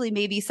actually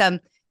maybe some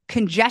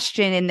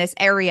congestion in this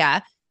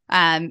area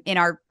in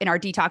our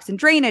detox and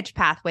drainage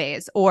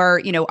pathways?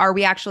 Or, are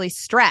we actually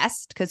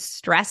stressed? Because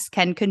stress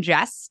can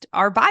congest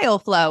our bile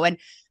flow. And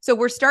so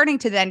we're starting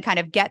to then kind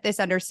of get this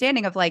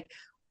understanding of like,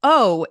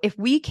 oh, if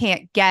we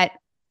can't get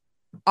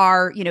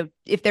our,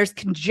 if there's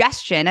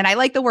congestion, and I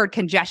like the word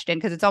congestion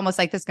because it's almost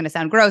like this is going to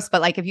sound gross, but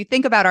like if you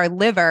think about our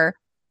liver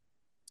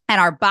and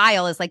our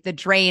bile is like the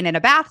drain in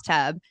a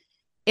bathtub,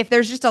 if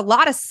there's just a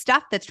lot of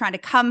stuff that's trying to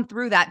come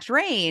through that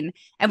drain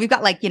and we've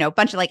got like, a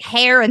bunch of like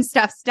hair and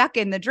stuff stuck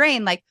in the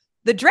drain, like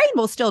the drain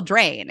will still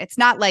drain. It's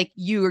not like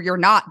you're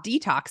not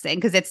detoxing,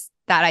 because it's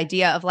that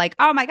idea of like,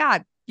 oh my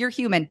God, you're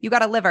human. You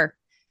got a liver.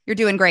 You're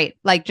doing great.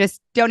 Like, just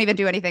don't even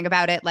do anything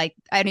about it. Like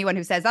anyone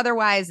who says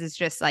otherwise is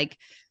just like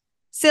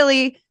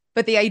silly.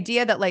 But the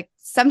idea that like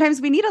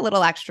sometimes we need a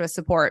little extra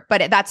support,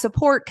 but that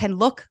support can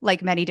look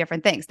like many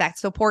different things. That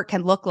support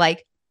can look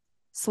like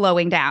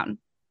slowing down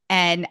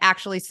and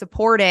actually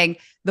supporting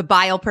the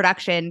bile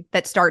production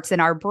that starts in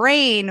our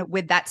brain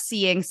with that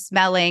seeing,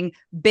 smelling,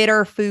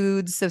 bitter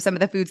foods. So some of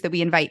the foods that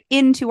we invite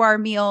into our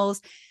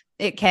meals,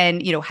 it can,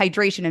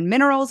 hydration and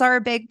minerals are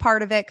a big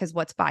part of it because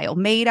what's bile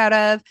made out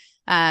of?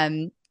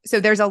 So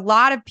there's a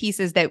lot of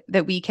pieces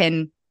that we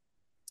can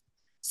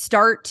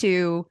start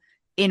to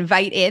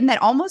invite in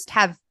that almost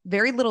have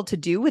very little to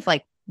do with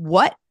like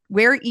what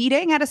we're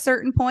eating at a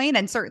certain point.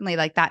 And certainly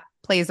like that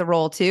plays a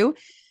role too.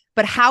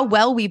 But how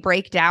well we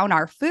break down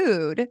our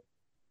food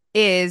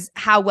is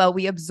how well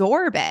we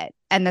absorb it,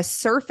 and the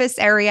surface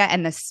area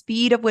and the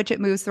speed of which it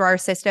moves through our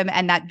system.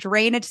 And that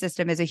drainage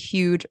system is a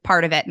huge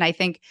part of it. And I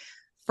think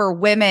for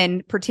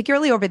women,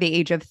 particularly over the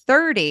age of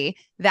 30,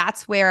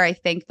 that's where I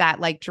think that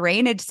like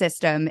drainage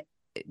system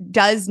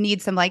does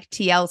need some like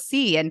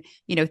TLC and,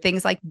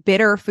 things like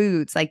bitter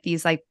foods, like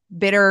these like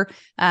bitter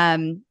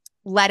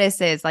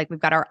lettuces, like we've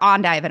got our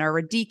endive and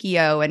our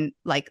radicchio and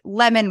like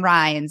lemon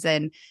rinds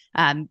and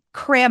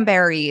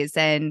cranberries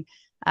and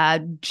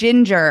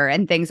ginger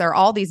and things are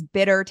all these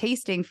bitter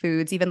tasting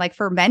foods, even like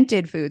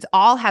fermented foods,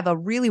 all have a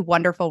really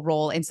wonderful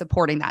role in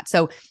supporting that.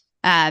 So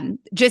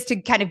just to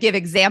kind of give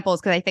examples,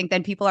 because I think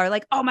then people are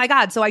like, oh my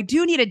God, so I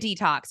do need a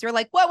detox. You're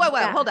like, whoa,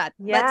 Yeah. hold on.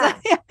 Yeah.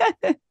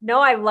 No,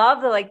 I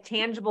love the like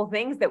tangible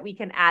things that we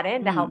can add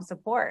in to help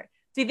support.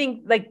 So you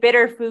think like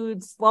bitter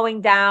foods,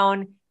 slowing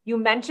down. You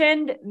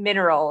mentioned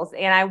minerals,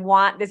 and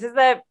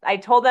I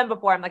told them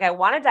before, I'm like, I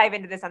want to dive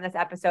into this on this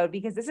episode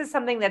because this is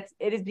something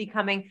it is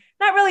becoming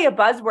not really a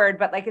buzzword,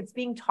 but like it's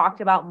being talked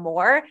about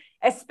more,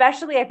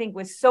 especially I think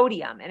with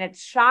sodium. And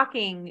it's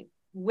shocking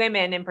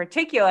women in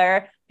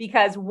particular,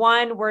 because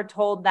one, we're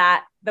told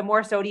that the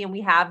more sodium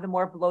we have, the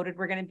more bloated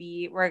we're going to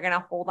be. We're going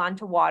to hold on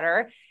to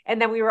water.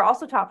 And then we were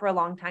also taught for a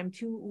long time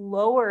to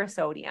lower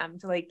sodium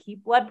to like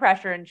keep blood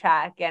pressure in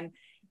check.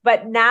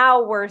 But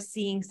now we're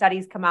seeing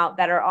studies come out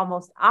that are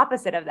almost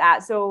opposite of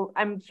that. So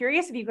I'm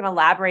curious if you can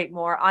elaborate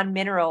more on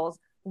minerals,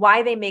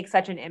 why they make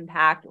such an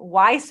impact,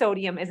 why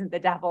sodium isn't the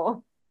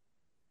devil,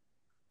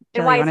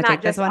 and why it's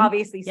not just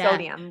obviously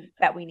sodium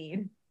that we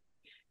need.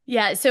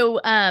 Yeah. So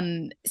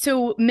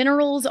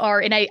minerals are,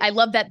 and I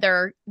love that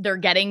they're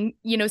getting,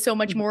 so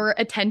much more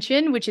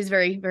attention, which is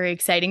very, very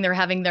exciting. They're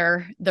having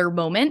their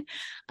moment.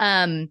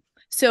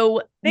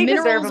 So they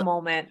minerals, deserve a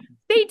moment.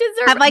 They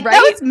deserve. I'm like,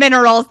 right? Those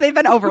minerals, they've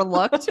been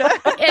overlooked.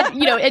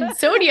 and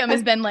sodium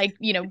has been like,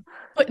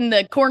 put in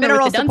the corner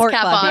Mineral with the dunce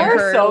cap on poor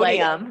for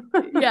sodium.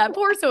 Like,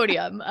 poor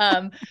sodium.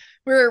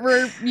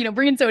 We're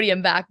bringing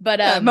sodium back,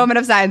 but moment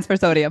of science for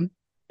sodium.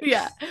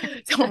 Yeah.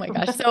 Oh my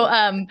gosh.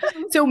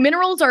 So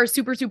minerals are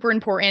super, super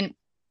important.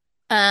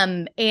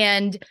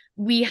 And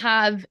we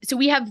have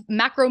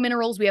macro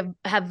minerals, we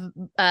have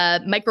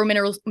micro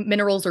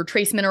minerals or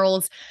trace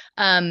minerals.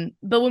 But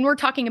when we're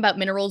talking about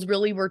minerals,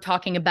 really we're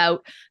talking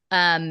about,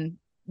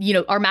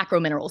 our macro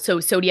minerals. So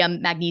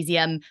sodium,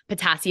 magnesium,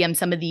 potassium,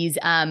 some of these,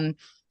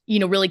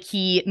 really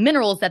key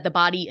minerals that the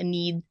body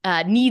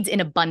needs in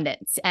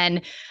abundance.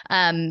 And,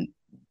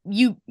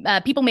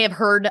 people may have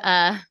heard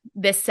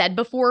this said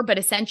before, but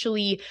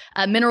essentially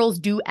minerals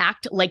do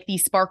act like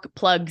these spark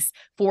plugs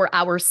for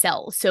our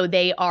cells. So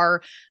they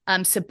are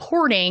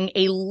supporting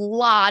a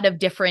lot of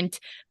different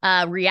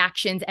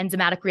reactions,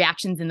 enzymatic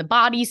reactions in the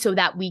body so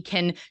that we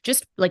can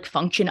just like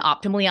function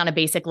optimally on a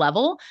basic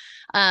level.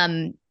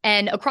 And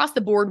across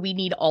the board, we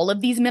need all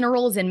of these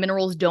minerals, and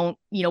minerals don't,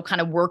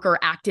 kind of work or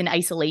act in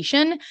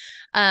isolation.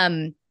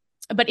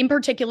 But in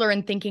particular,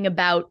 in thinking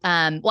about,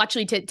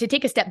 to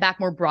take a step back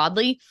more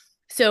broadly,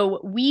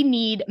 So we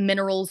need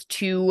minerals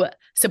to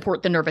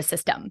support the nervous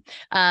system.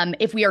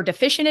 If we are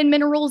deficient in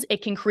minerals,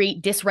 it can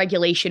create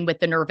dysregulation with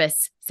the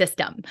nervous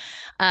system.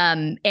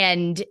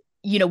 And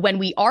when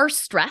we are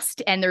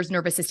stressed and there's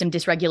nervous system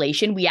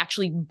dysregulation, we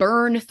actually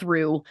burn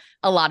through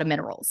a lot of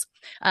minerals.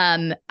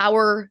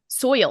 Our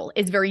soil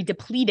is very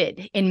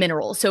depleted in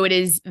minerals. So it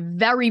is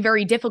very,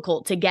 very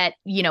difficult to get,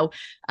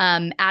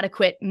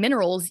 adequate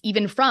minerals,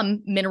 even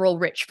from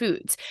mineral-rich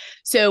foods.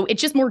 So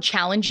it's just more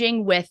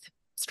challenging with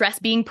stress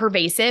being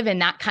pervasive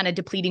and that kind of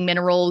depleting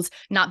minerals,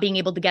 not being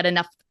able to get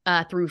enough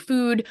through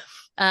food.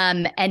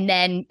 And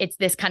then it's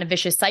this kind of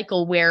vicious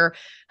cycle where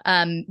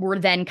we're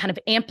then kind of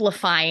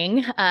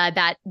amplifying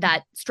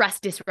that stress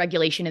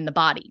dysregulation in the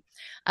body.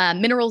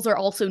 Minerals are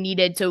also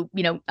needed, so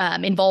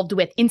involved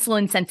with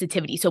insulin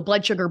sensitivity, so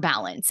blood sugar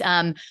balance,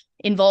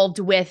 involved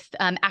with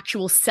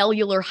actual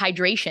cellular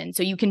hydration.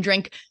 So you can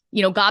drink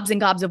gobs and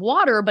gobs of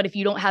water, but if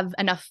you don't have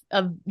enough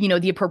of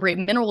the appropriate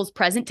minerals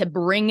present to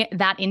bring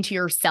that into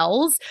your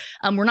cells,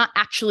 we're not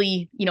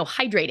actually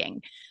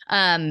hydrating.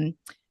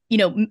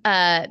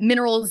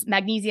 Minerals,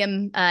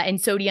 magnesium, and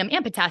sodium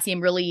and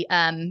potassium, really,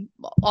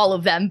 all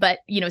of them, but,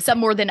 some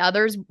more than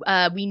others,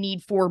 we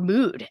need for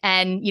mood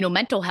and,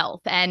 mental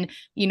health. And,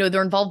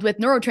 they're involved with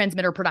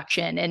neurotransmitter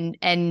production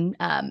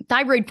and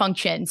thyroid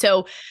function.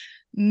 So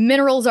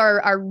minerals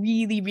are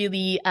really,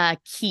 really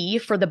key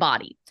for the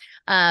body.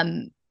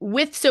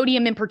 With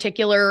sodium in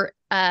particular,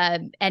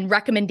 and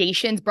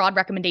broad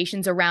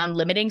recommendations around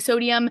limiting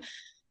sodium,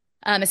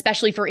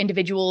 especially for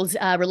individuals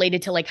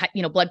related to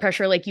blood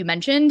pressure, like you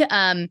mentioned.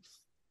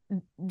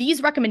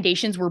 These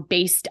recommendations were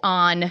based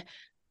on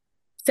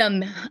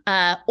some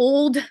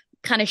old,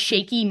 kind of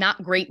shaky,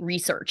 not great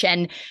research.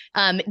 And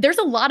there's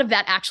a lot of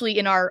that actually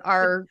in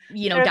our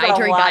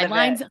dietary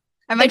guidelines.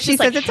 I'm like, she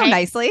says it so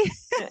nicely.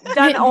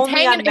 Done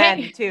only on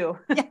men too.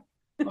 Yeah.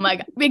 Oh my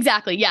God.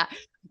 Exactly. Yeah.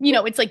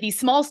 It's like these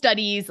small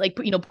studies,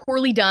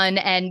 poorly done.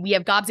 And we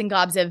have gobs and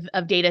gobs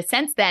of data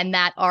since then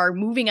that are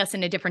moving us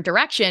in a different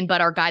direction, but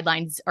our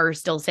guidelines are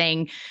still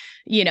saying,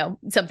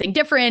 something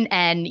different.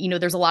 And,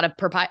 there's a lot of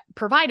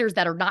providers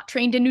that are not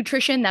trained in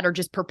nutrition that are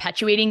just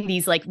perpetuating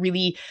these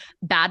really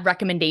bad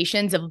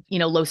recommendations of,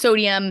 low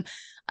sodium.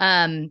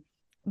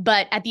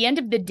 But at the end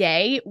of the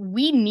day,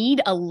 we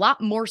need a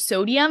lot more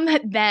sodium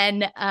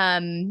than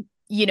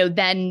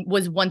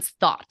was once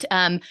thought.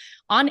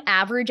 On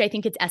average, I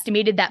think it's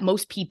estimated that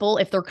most people,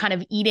 if they're kind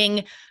of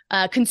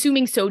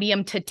consuming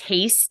sodium to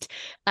taste,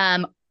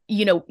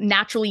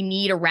 naturally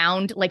need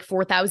around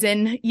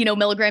 4,000,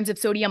 milligrams of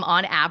sodium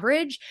on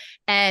average.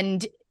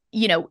 And,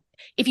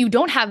 if you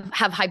don't have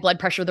high blood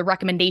pressure, the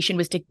recommendation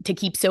was to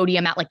keep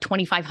sodium at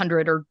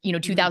 2,500 or,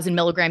 2,000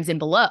 milligrams and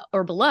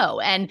below.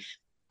 And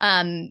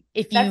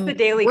if that's the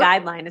daily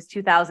guideline is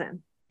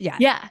 2,000.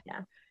 Yeah,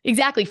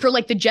 exactly. For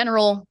the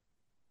general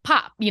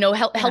pop,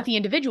 healthy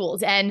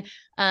individuals. And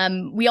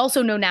we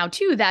also know now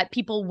too that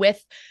people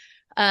with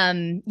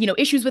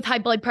issues with high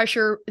blood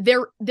pressure,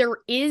 there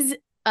is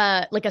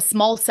a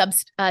small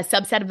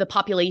subset of the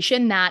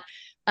population that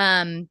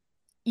can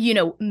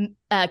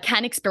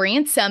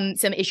experience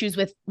some issues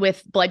with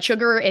blood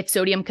sugar if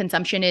sodium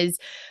consumption is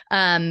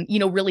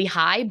really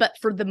high. But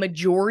for the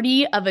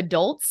majority of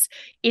adults,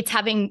 it's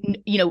having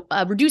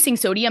reducing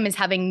sodium is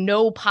having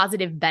no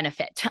positive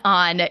benefit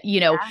on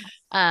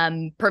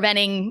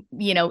preventing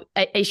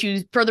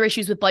further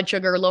issues with blood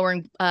sugar,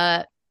 lowering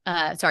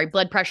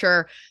blood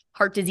pressure,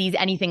 heart disease,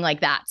 anything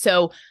like that.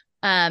 So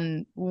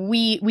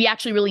we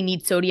actually really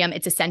need sodium.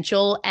 It's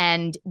essential,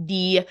 and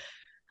the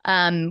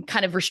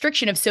kind of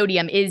restriction of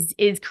sodium is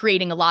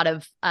creating a lot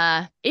of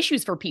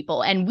issues for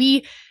people. And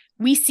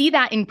we see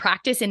that in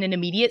practice in an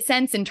immediate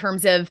sense in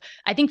terms of,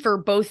 I think for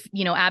both,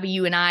 Abby,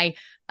 you and I,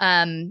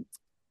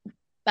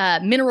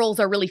 minerals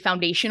are really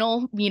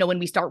foundational, when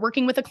we start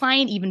working with a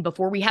client, even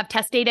before we have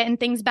test data and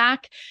things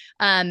back.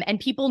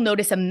 And people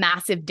notice a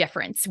massive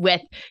difference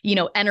with,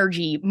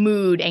 energy,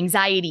 mood,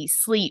 anxiety,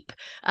 sleep,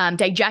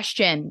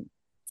 digestion.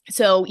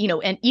 So,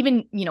 and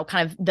even,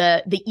 kind of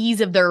the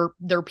ease of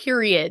their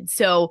period.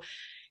 So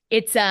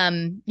it's,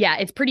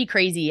 it's pretty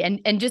crazy.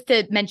 And just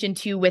to mention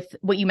too, with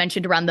what you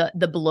mentioned around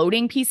the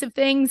bloating piece of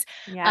things,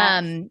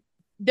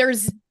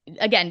 there's,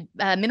 again,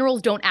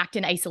 minerals don't act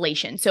in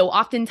isolation. So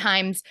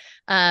oftentimes,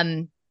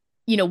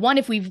 one,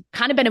 if we've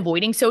kind of been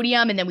avoiding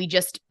sodium and then we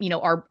just,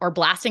 are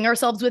blasting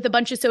ourselves with a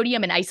bunch of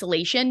sodium in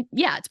isolation,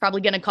 it's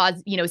probably going to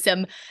cause,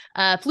 some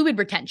fluid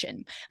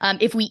retention.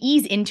 If we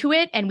ease into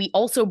it and we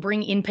also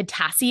bring in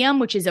potassium,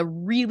 which is a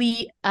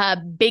really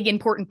big,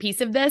 important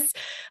piece of this,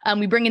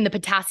 we bring in the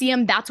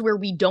potassium, that's where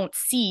we don't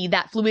see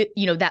that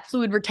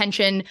fluid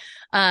retention,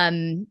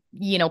 kind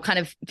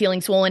of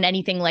feeling swollen,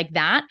 anything like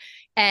that.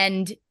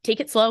 And take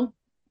it slow.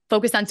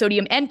 Focus on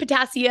sodium and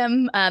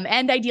potassium,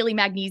 and ideally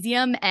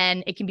magnesium,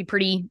 and it can be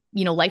pretty,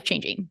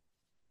 life-changing.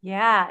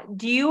 Yeah.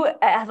 Do you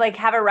have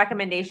a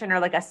recommendation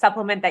or a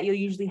supplement that you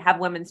usually have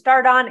women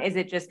start on? Is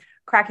it just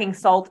cracking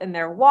salt in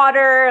their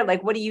water?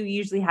 What do you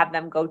usually have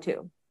them go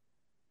to?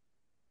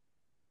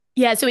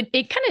 Yeah. So it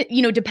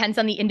kind of, depends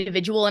on the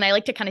individual. And I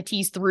like to kind of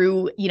tease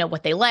through,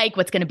 what they like,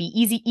 what's going to be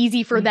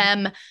easy for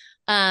them.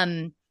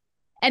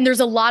 And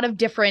there's a lot of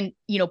different,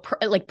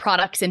 like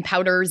products and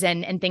powders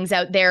and things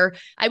out there.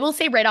 I will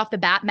say right off the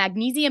bat,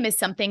 magnesium is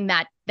something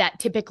that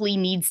typically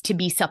needs to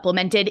be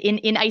supplemented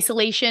in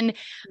isolation,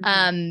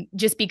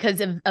 just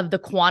because of the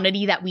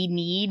quantity that we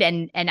need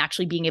and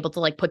actually being able to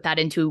like put that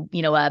into,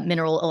 a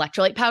mineral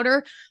electrolyte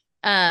powder.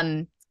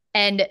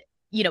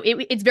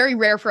 It's very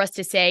rare for us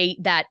to say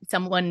that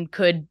someone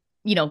could,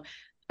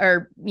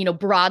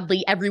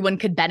 broadly everyone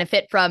could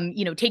benefit from,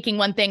 taking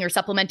one thing or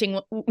supplementing,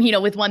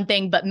 with one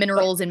thing, but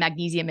minerals and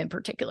magnesium in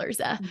particular is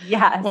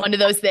one of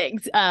those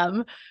things.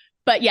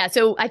 But yeah,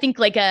 so I think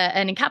like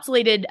an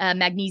encapsulated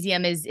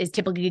magnesium is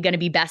typically going to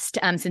be best,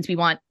 since we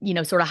want,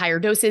 sort of higher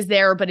doses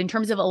there. But in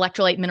terms of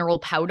electrolyte mineral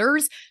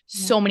powders,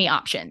 so many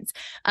options.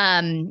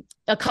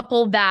 A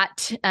couple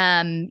that,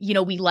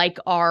 we like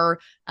are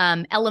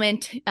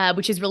Element,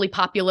 which is really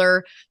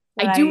popular.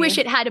 Right. I do wish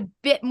it had a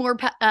bit more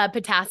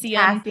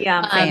potassium.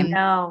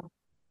 No.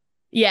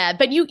 Yeah,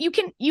 but you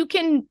can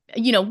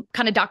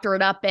kind of doctor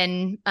it up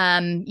and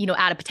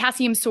add a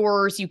potassium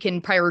source. You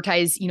can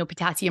prioritize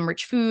potassium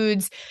rich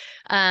foods.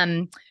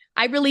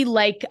 I really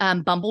like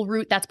Bumble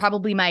Root. That's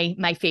probably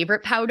my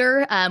favorite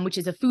powder, which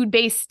is a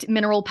food-based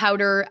mineral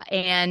powder,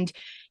 and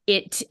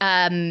it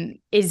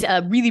is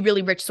a really,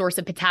 really rich source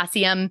of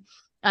potassium.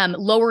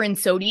 Lower in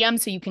sodium,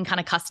 so you can kind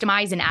of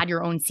customize and add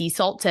your own sea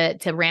salt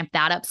to ramp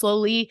that up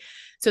slowly.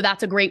 So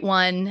that's a great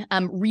one.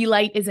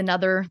 Relight is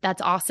another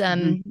that's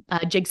awesome.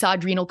 Jigsaw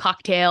Adrenal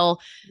Cocktail.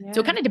 Yeah.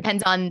 So it kind of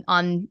depends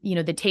on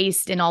the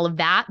taste and all of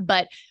that.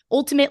 But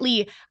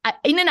ultimately,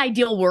 in an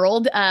ideal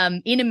world,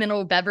 in a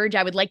mineral beverage,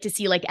 I would like to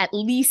see like at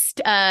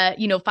least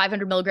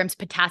 500 milligrams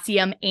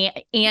potassium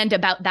and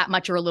about that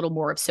much or a little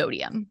more of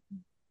sodium.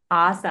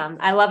 Awesome.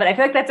 I love it. I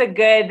feel like that's a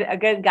good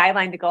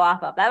guideline to go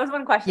off of. That was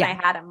one question I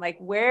had. I'm like,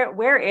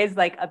 where is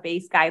like a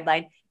base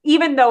guideline,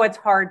 even though it's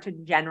hard to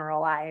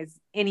generalize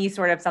any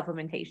sort of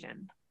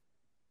supplementation?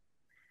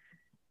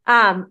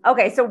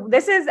 Okay. So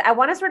I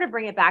want to sort of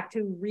bring it back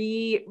to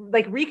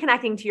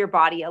reconnecting to your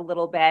body a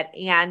little bit.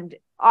 And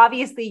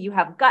obviously you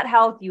have gut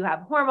health, you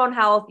have hormone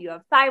health, you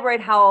have thyroid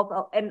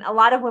health, and a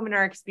lot of women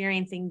are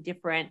experiencing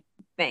different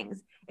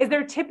things. Is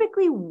there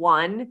typically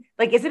one,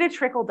 like, is it a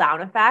trickle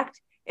down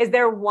effect? Is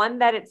there one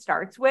that it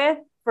starts with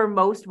for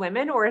most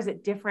women, or is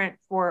it different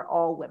for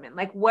all women?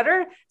 Like, what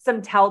are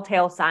some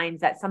telltale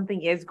signs that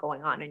something is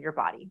going on in your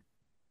body?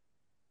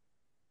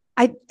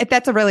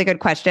 That's a really good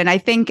question. I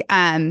think,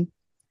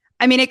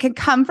 it can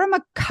come from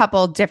a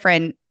couple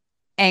different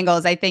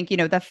angles. I think,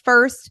 the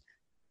first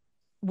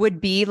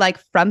would be like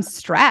from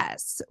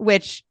stress,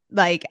 which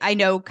like I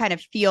know kind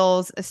of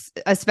feels,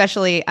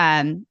 especially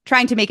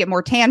trying to make it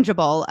more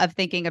tangible, of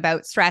thinking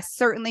about stress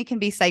certainly can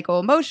be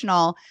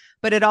psycho-emotional,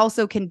 but it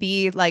also can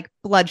be like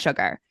blood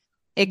sugar.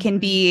 It can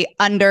be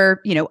under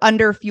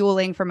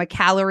fueling from a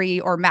calorie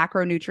or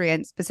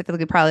macronutrient,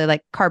 specifically probably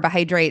like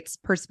carbohydrates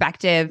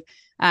perspective.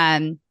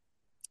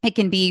 It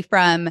can be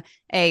from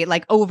a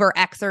like over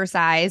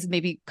exercise,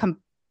 maybe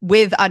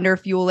with under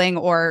fueling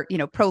or,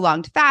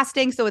 prolonged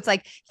fasting. So it's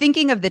like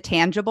thinking of the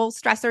tangible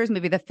stressors,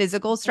 maybe the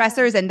physical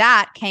stressors, and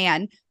that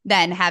can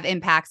then have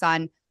impacts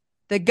on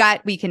the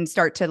gut. We can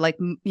start to like,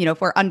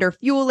 if we're under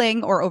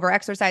fueling or over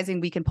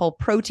exercising, we can pull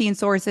protein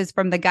sources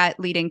from the gut,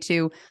 leading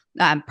to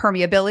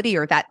permeability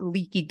or that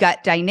leaky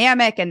gut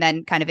dynamic, and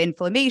then kind of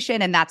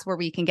inflammation. And that's where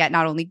we can get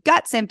not only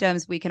gut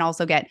symptoms, we can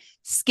also get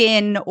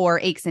skin or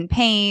aches and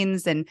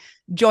pains and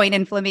joint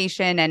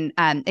inflammation.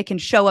 And it can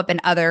show up in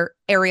other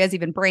areas,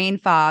 even brain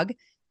fog.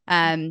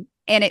 And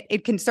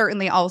it can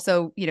certainly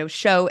also,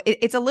 show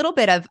it's a little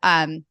bit of,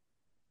 I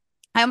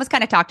almost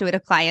kind of talk to it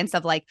of clients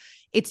of like,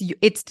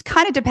 it's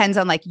kind of depends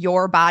on like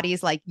your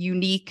body's like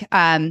unique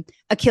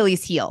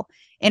Achilles heel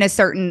in a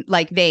certain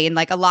like vein.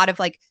 Like a lot of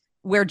like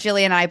where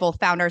Jillian and I both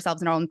found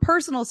ourselves in our own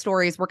personal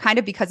stories were kind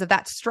of because of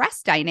that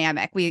stress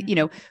dynamic. We,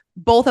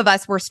 both of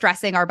us were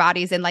stressing our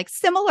bodies in like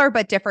similar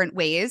but different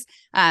ways.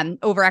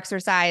 Over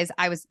exercise,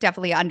 I was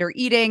definitely under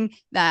eating.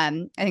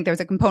 I think there was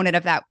a component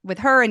of that with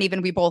her, and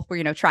even we both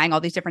were, trying all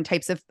these different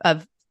types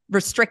of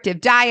restrictive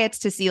diets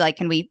to see like,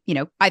 can we,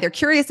 either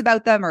curious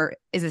about them, or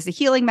is this a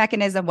healing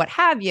mechanism, what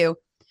have you.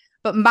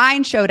 But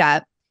mine showed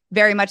up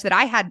very much that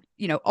I had,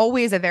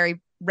 always a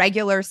very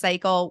regular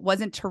cycle,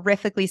 wasn't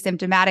terrifically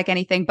symptomatic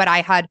anything, but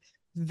I had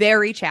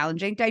very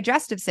challenging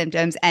digestive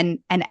symptoms and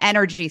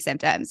energy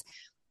symptoms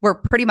were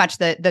pretty much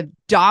the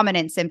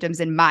dominant symptoms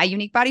in my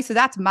unique body. So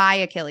that's my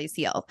Achilles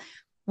heel.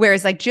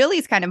 Whereas like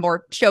Jilly's kind of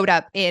more showed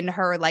up in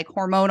her like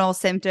hormonal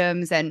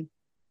symptoms and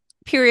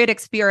period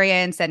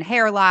experience and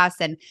hair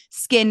loss and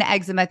skin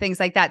eczema, things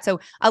like that. So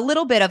a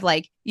little bit of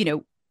like,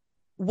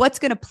 what's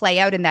going to play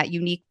out in that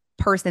unique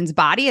person's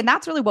body. And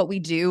that's really what we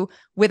do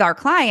with our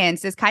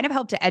clients, is kind of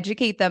help to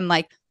educate them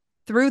like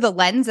through the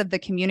lens of the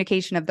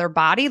communication of their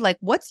body, like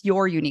what's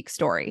your unique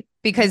story?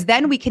 Because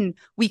then we can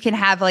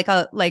have like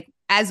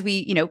as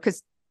we,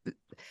 because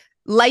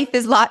life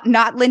is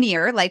not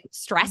linear, like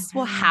stress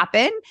will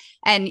happen.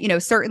 And,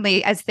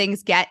 certainly as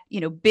things get,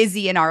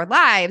 busy in our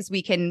lives,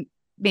 we can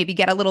maybe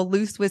get a little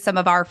loose with some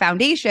of our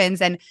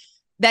foundations. And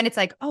then it's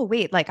like, oh,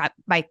 wait, like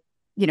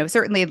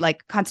certainly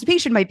like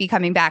constipation might be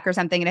coming back or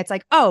something. And it's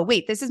like, oh,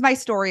 wait, this is my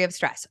story of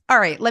stress. All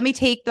right, let me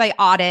take my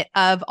audit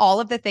of all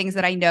of the things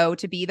that I know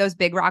to be those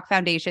big rock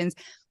foundations.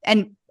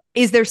 And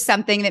is there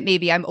something that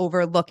maybe I'm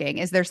overlooking?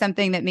 Is there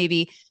something that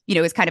maybe,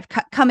 is kind of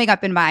coming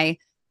up in my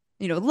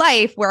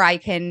life where I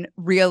can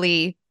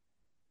really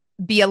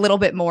be a little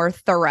bit more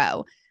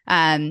thorough.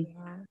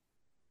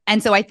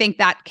 And so I think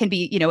that can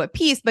be, a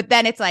piece, but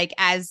then it's like,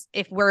 as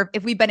if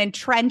we've been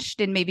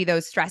entrenched in maybe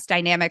those stress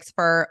dynamics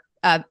for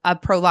a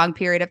prolonged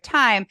period of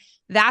time,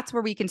 that's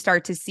where we can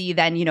start to see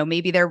then,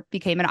 maybe there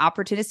became an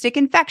opportunistic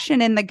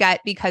infection in the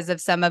gut because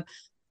of some of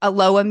a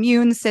low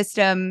immune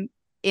system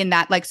in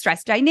that like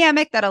stress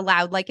dynamic that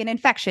allowed like an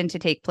infection to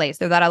take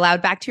place, or that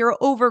allowed bacterial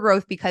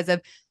overgrowth because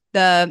of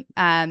the,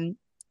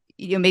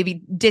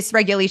 maybe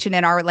dysregulation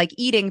in our like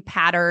eating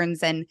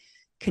patterns and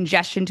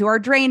congestion to our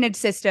drainage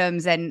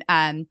systems. And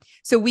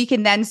so we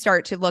can then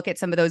start to look at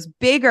some of those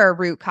bigger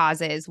root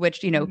causes,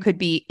 which, could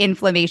be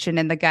inflammation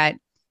in the gut,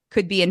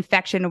 could be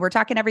infection. We're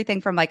talking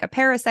everything from like a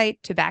parasite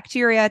to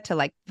bacteria to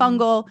like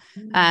fungal.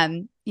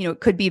 It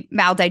could be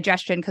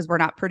maldigestion because we're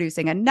not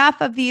producing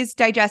enough of these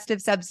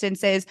digestive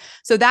substances.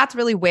 So that's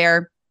really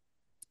where,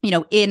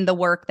 in the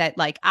work that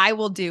like I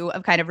will do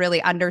of kind of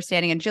really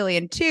understanding, and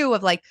Jillian too,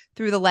 of like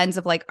through the lens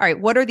of like, all right,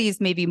 what are these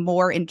maybe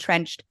more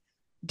entrenched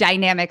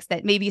dynamics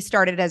that maybe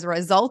started as a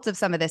result of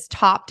some of this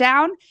top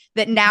down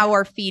that now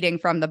are feeding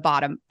from the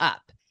bottom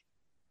up?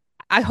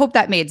 I hope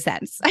that made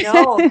sense.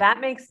 No,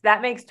 that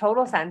makes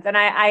total sense. And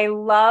I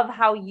love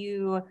how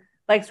you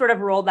like sort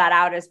of rolled that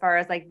out as far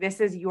as like, this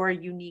is your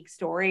unique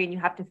story and you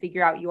have to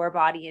figure out your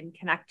body and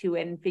connect to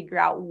it and figure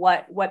out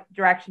what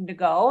direction to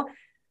go.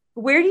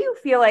 Where do you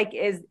feel like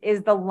is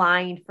the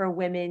line for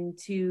women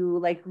to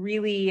like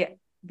really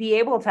be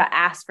able to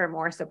ask for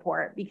more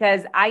support?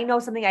 Because I know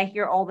something I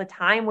hear all the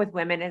time with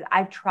women is,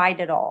 I've tried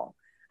it all.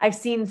 I've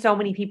seen so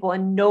many people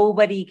and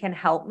nobody can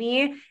help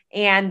me,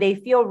 and they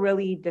feel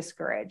really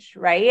discouraged,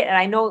 right? And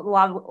I know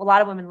a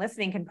lot of women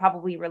listening can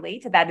probably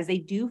relate to that, is they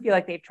do feel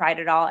like they've tried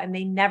it all and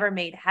they never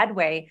made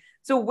headway.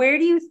 So where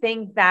do you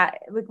think that,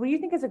 like, what do you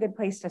think is a good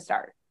place to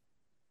start?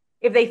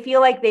 If they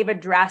feel like they've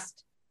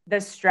addressed the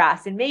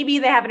stress, and maybe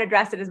they haven't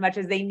addressed it as much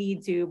as they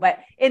need to, but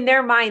in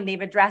their mind, they've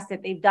addressed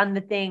it, they've done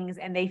the things,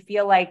 and they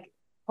feel like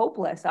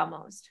hopeless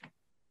almost.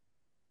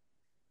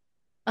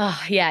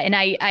 Yeah. And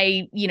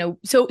I,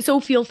 so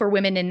feel for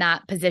women in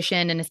that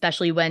position, and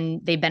especially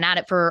when they've been at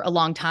it for a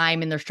long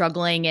time and they're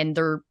struggling and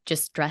they're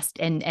just stressed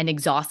and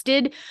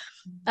exhausted.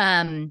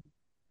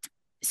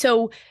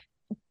 So,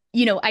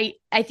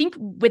 I think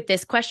with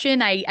this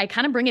question, I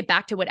kind of bring it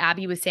back to what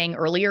Abby was saying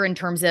earlier in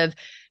terms of,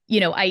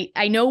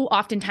 I know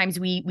oftentimes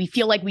we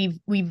feel like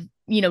we've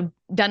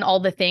done all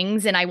the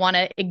things, and I want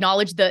to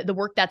acknowledge the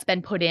work that's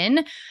been put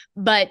in,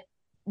 but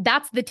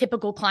that's the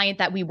typical client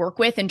that we work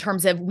with in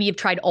terms of, we have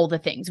tried all the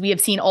things. We have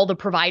seen all the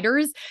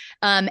providers,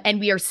 and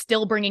we are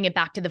still bringing it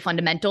back to the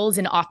fundamentals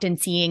and often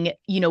seeing,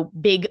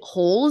 big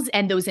holes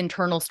and those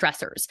internal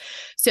stressors.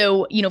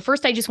 So,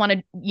 first I just want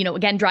to,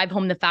 again, drive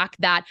home the fact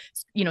that,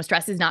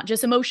 stress is not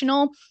just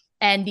emotional.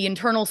 And the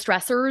internal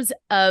stressors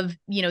of,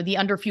 the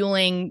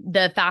underfueling,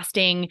 the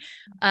fasting,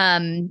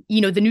 the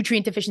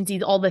nutrient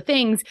deficiencies, all the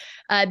things,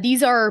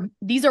 these are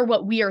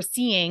what we are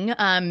seeing,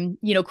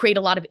 create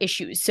a lot of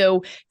issues.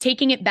 So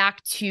taking it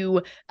back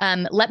to,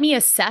 let me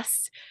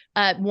assess,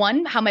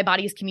 one, how my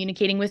body is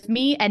communicating with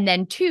me. And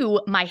then two,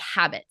 my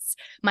habits,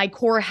 my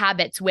core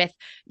habits with,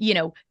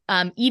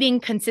 eating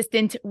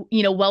consistent,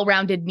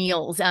 well-rounded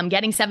meals,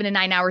 getting 7 to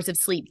 9 hours of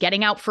sleep,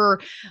 getting out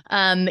for,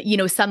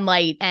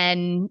 sunlight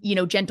and,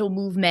 gentle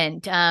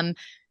movement,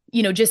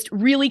 just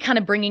really kind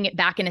of bringing it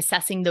back and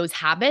assessing those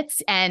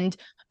habits. And,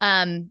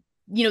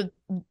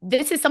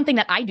 this is something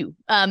that I do,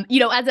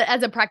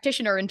 as a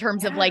practitioner in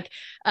terms of like,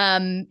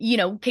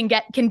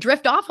 can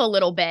drift off a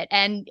little bit.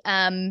 And,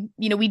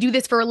 we do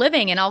this for a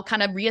living, and I'll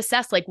kind of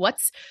reassess like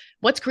what's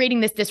creating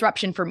this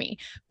disruption for me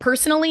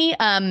personally.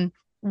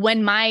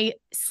 When my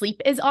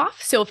sleep is off.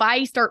 So if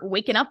I start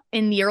waking up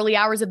in the early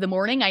hours of the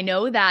morning, I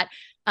know that,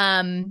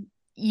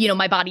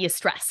 my body is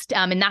stressed,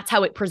 and that's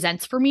how it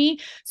presents for me.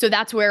 So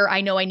that's where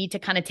I know I need to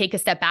kind of take a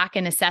step back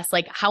and assess,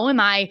 like, how am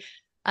I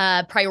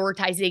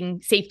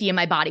prioritizing safety in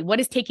my body? What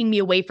is taking me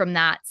away from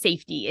that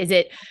safety? Is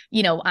it,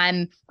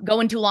 I'm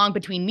going too long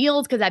between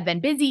meals because I've been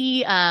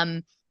busy?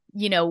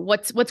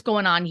 What's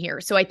going on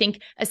here? So I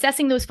think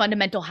assessing those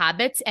fundamental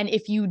habits. And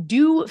if you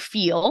do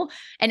feel,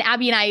 and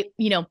Abby and I,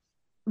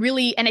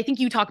 really, and I think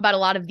you talk about a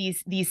lot of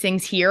these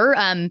things here.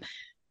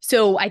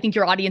 So I think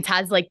your audience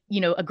has like,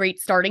 a great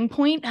starting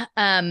point.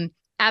 Abby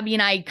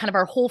and I, kind of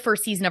our whole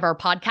first season of our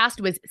podcast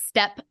was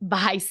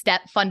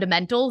step-by-step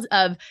fundamentals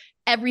of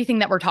everything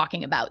that we're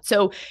talking about.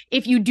 So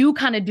if you do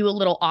kind of do a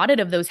little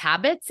audit of those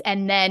habits,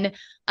 and then,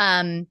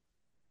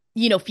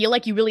 feel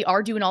like you really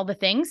are doing all the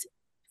things,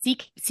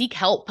 seek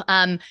help,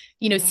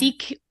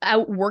 seek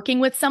out working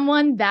with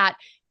someone that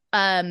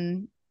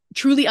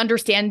truly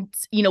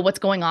understands, what's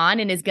going on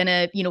and is going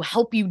to,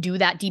 help you do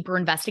that deeper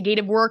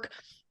investigative work.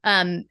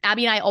 Abby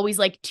and I always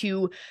like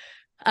to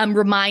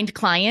remind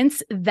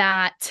clients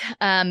that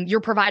your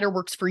provider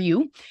works for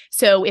you.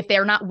 So if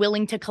they're not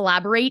willing to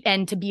collaborate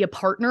and to be a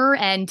partner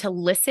and to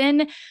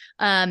listen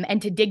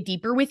and to dig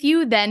deeper with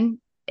you, then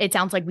it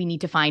sounds like we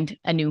need to find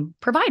a new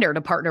provider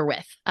to partner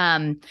with.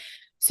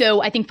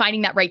 So I think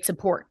finding that right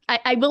support.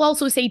 I will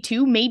also say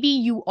too, maybe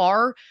you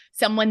are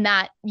someone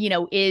that,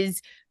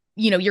 is,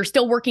 you're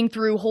still working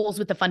through holes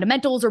with the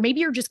fundamentals, or maybe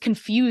you're just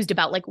confused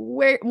about like,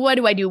 what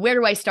do I do? Where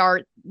do I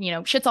start?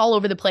 Shit's all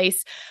over the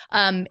place.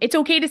 It's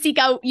okay to seek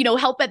out,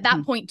 help at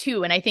that point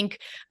too. And I think,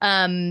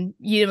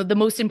 the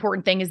most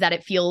important thing is that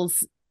it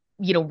feels,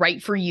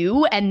 right for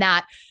you, and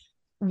that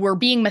we're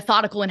being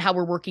methodical in how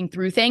we're working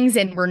through things,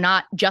 and we're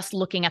not just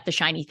looking at the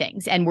shiny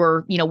things, and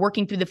we're,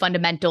 working through the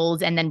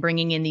fundamentals and then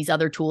bringing in these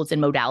other tools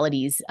and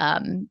modalities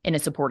in a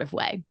supportive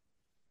way.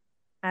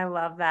 I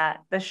love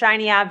that. The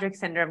shiny object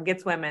syndrome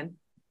gets women.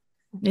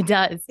 It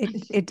does.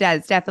 It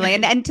does, definitely.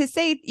 And to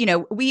say,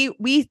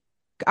 we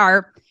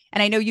are,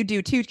 and I know you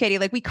do too, Katie,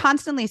 like we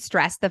constantly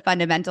stress the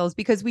fundamentals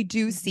because we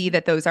do see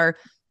that those are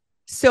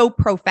so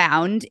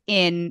profound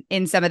in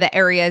some of the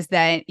areas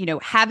that,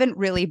 haven't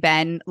really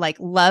been like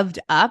loved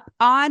up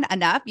on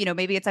enough.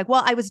 Maybe it's like,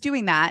 well, I was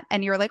doing that.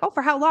 And you're like, oh,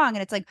 for how long?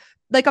 And it's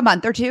like a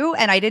month or two.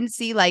 And I didn't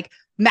see like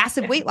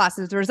massive weight loss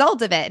as a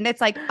result of it. And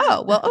it's like,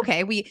 oh, well,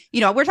 okay.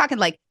 We're talking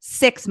like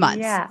 6 months.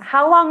 Yeah.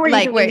 How long were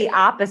you doing the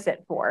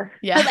opposite for?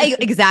 Yeah,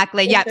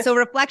 exactly. Yeah. So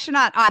reflection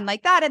on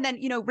like that. And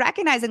then,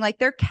 recognizing like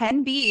there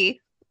can be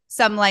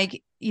some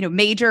like,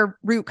 major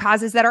root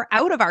causes that are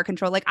out of our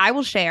control. Like I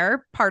will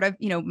share part of,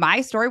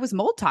 my story was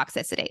mold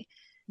toxicity.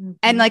 Mm-hmm.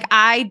 And like,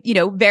 I,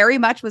 very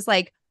much was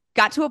like,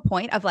 got to a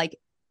point of like,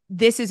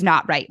 this is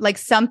not right. Like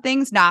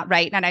something's not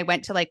right. And I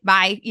went to like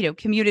my,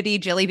 community,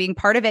 Jilly being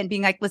part of it and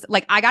being like, listen,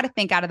 like I got to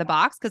think out of the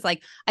box. Cause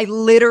like I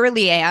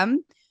literally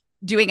am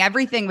doing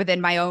everything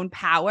within my own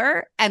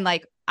power. And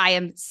like, I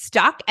am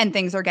stuck and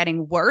things are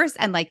getting worse.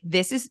 And like,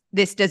 this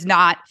does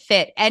not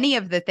fit any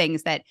of the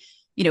things that,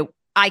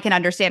 I can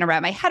understand and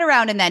wrap my head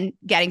around. And then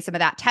getting some of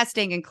that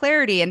testing and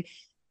clarity and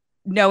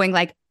knowing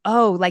like,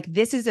 oh, like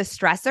this is a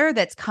stressor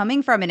that's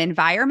coming from an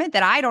environment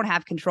that I don't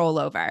have control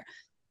over.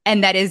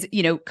 And that is,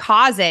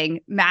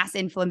 causing mass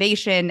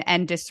inflammation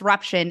and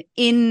disruption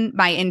in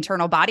my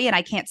internal body. And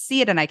I can't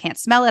see it and I can't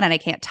smell it and I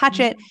can't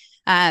touch it.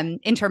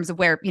 In terms of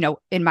where,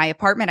 in my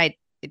apartment,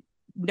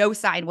 no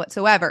sign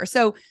whatsoever.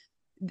 So,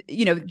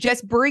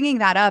 just bringing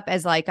that up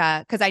as like,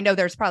 cause I know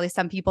there's probably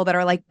some people that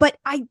are like, but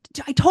I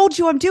told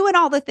you I'm doing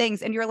all the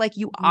things. And you're like,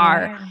 you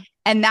are. Yeah.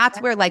 And that's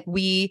where like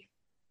we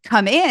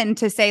come in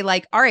to say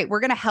like, all right, we're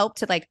going to help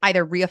to like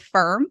either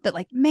reaffirm that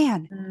like,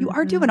 man, you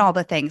are doing all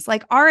the things.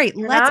 Like, all right,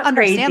 let's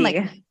understand crazy.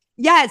 Like,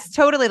 yes,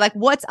 totally. Like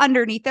what's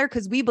underneath there.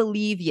 Cause we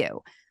believe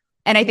you.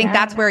 And I think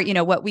that's where,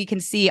 what we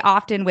can see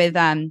often with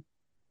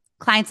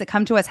clients that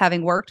come to us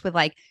having worked with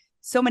like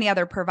so many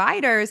other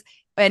providers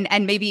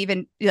and maybe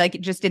even like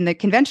just in the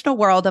conventional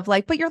world of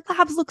like, but your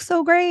labs look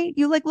so great.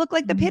 You like look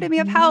like the epitome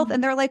of health.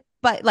 And they're like,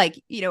 but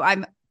like,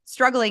 I'm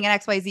struggling in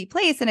XYZ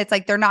place. And it's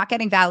like, they're not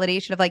getting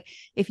validation of like,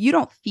 if you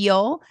don't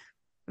feel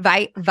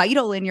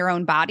vital in your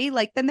own body,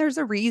 like, then there's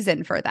a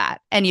reason for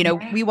that. And,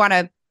 we want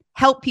to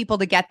help people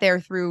to get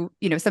there through,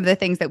 some of the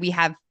things that we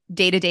have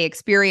day-to-day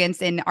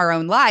experience in our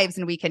own lives.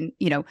 And we can,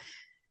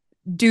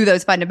 do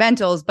those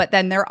fundamentals. But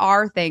then there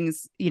are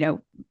things,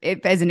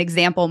 as an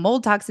example,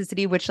 mold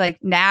toxicity, which like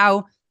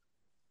now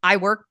I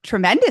work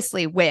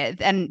tremendously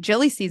with, and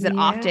Jilly sees it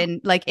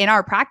often like in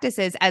our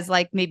practices as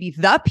like maybe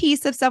the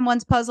piece of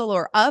someone's puzzle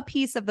or a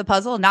piece of the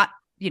puzzle, not,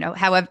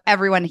 how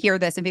everyone hear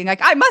this and being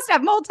like, I must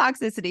have mold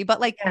toxicity, but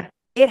like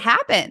it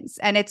happens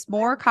and it's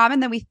more common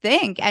than we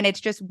think. And it's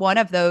just one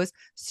of those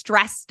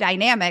stress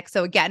dynamics.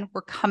 So again,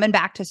 we're coming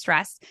back to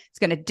stress. It's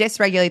going to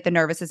dysregulate the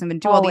nervous system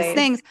and do all these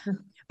things.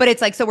 But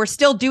it's like, so we're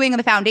still doing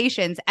the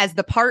foundations as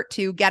the part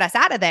to get us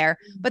out of there.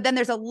 But then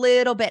there's a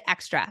little bit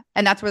extra.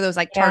 And that's where those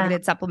like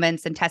targeted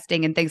supplements and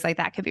testing and things like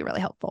that could be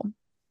really helpful.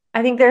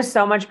 I think there's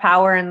so much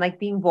power in like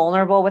being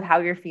vulnerable with how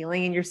you're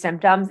feeling and your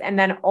symptoms. And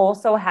then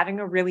also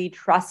having a really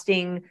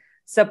trusting,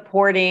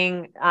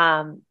 supporting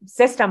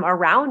system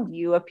around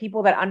you of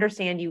people that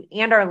understand you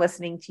and are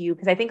listening to you.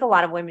 Because I think a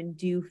lot of women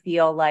do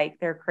feel like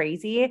they're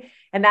crazy.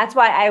 And that's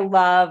why I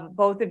love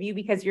both of you,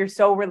 because you're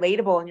so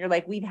relatable and you're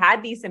like, we've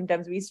had these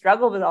symptoms, we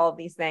struggle with all of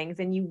these things.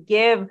 And you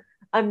give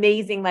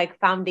amazing, like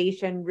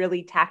foundation,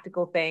 really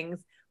tactical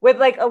things with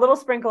like a little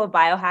sprinkle of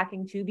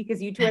biohacking too,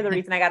 because you two are the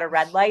reason I got a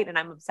red light and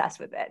I'm obsessed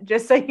with it.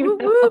 Just so you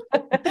know.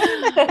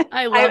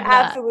 I'm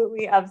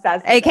absolutely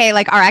obsessed with it.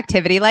 Like our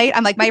activity light.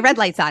 I'm like, my red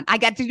light's on. I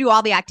get to do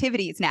all the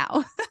activities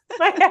now.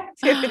 My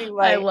activity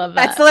light. I love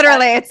that. That's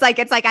literally, it's like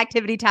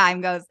activity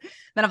time goes.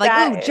 Then I'm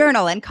like,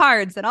 journal and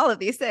cards and all of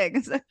these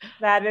things.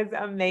 That is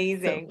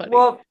amazing. So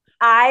well,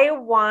 I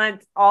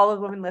want all of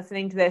the women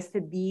listening to this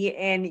to be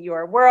in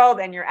your world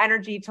and your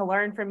energy to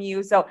learn from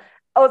you. So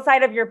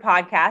outside of your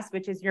podcast,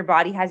 which is Your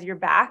Body Has Your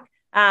Back,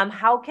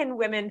 how can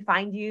women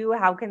find you?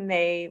 How can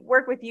they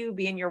work with you,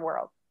 be in your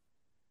world?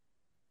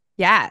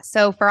 Yeah.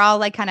 So for all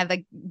like kind of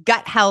the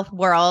gut health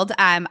world,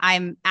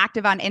 I'm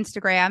active on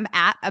Instagram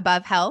at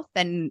Above Health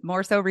and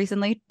more so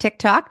recently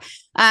TikTok.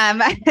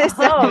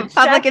 So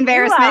public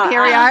embarrassment.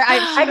 Here we are.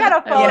 I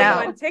got to follow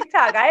you on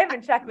TikTok. I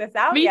haven't checked this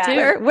out Me yet.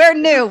 too. We're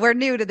new. We're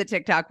new to the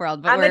TikTok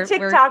world. But I'm a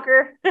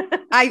TikToker.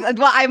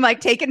 I'm like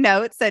taking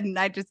notes and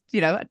I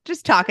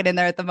just talking in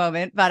there at the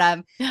moment.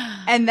 But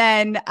and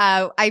then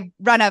I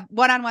run a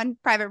one-on-one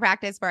private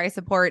practice where I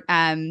support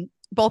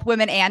both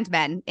women and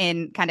men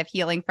in kind of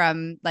healing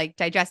from like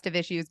digestive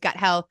issues, gut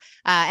health.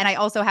 And I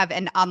also have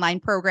an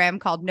online program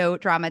called No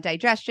Drama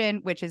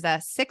Digestion, which is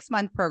a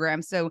 6-month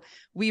program. So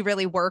we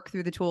really work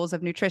through the tools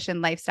of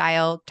nutrition,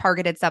 lifestyle,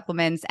 targeted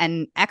supplements,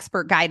 and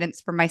expert guidance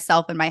from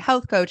myself and my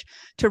health coach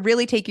to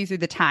really take you through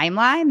the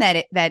timeline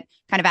that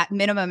kind of at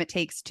minimum it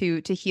takes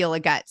to heal a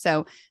gut.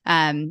 So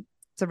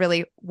it's a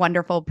really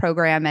wonderful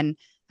program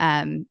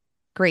and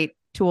great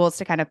tools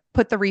to kind of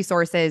put the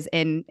resources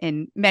in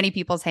many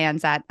people's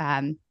hands at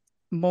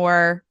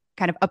more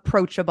kind of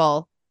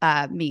approachable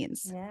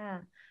means. Yeah.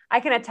 I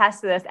can attest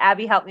to this.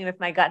 Abby helped me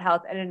with my gut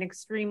health at an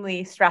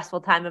extremely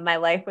stressful time in my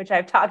life, which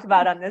I've talked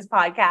about on this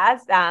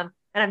podcast. And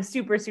I'm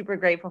super, super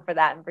grateful for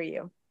that and for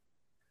you.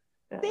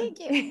 Thank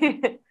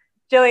you.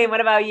 Jillian,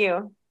 what about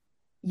you?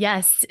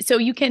 Yes. So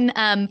you can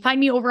find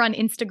me over on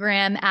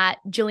Instagram at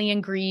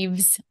Jillian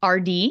Greaves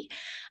RD.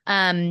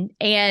 And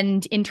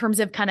in terms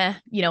of kind of,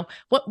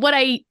 what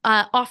I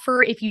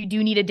offer if you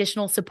do need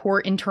additional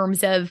support in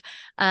terms of,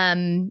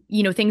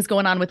 things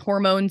going on with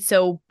hormones.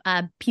 So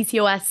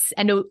PCOS,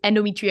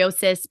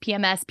 endometriosis,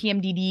 PMS,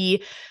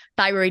 PMDD,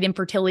 thyroid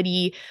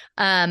infertility.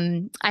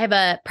 I have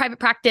a private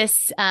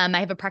practice. I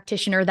have a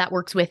practitioner that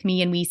works with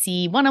me and we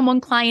see one-on-one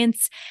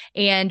clients.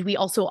 And we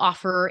also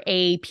offer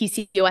a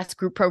PCOS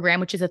group program,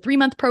 which is a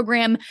 3-month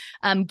program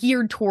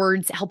geared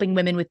towards helping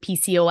women with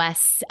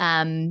PCOS,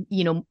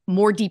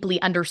 more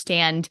deeply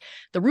understand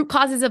the root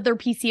causes of their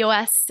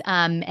PCOS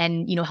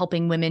and,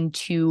 helping women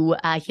to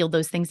heal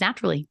those things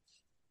naturally.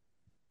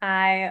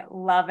 I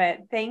love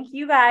it. Thank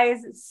you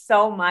guys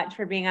so much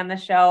for being on the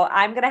show.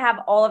 I'm going to have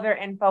all of their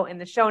info in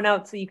the show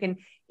notes so you can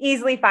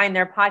easily find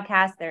their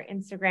podcasts, their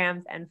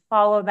Instagrams, and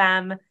follow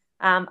them.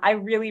 I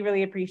really,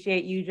 really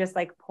appreciate you just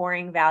like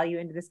pouring value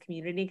into this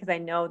community because I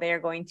know they are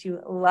going to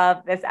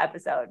love this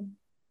episode.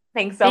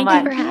 Thanks so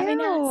much. Thank you for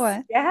having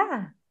us.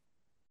 Yeah.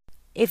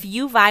 If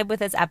you vibe with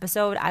this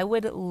episode, I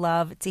would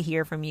love to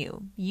hear from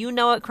you. You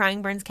know, at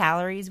Crying Burns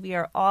Calories, we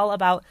are all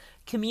about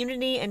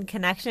community and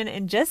connection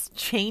and just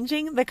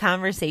changing the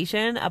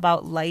conversation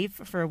about life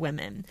for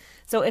women.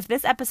 So if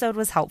this episode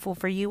was helpful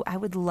for you, I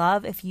would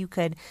love if you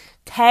could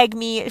tag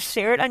me,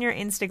 share it on your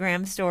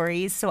Instagram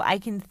stories so I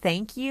can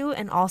thank you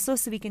and also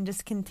so we can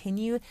just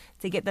continue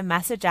to get the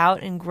message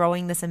out and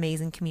growing this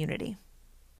amazing community.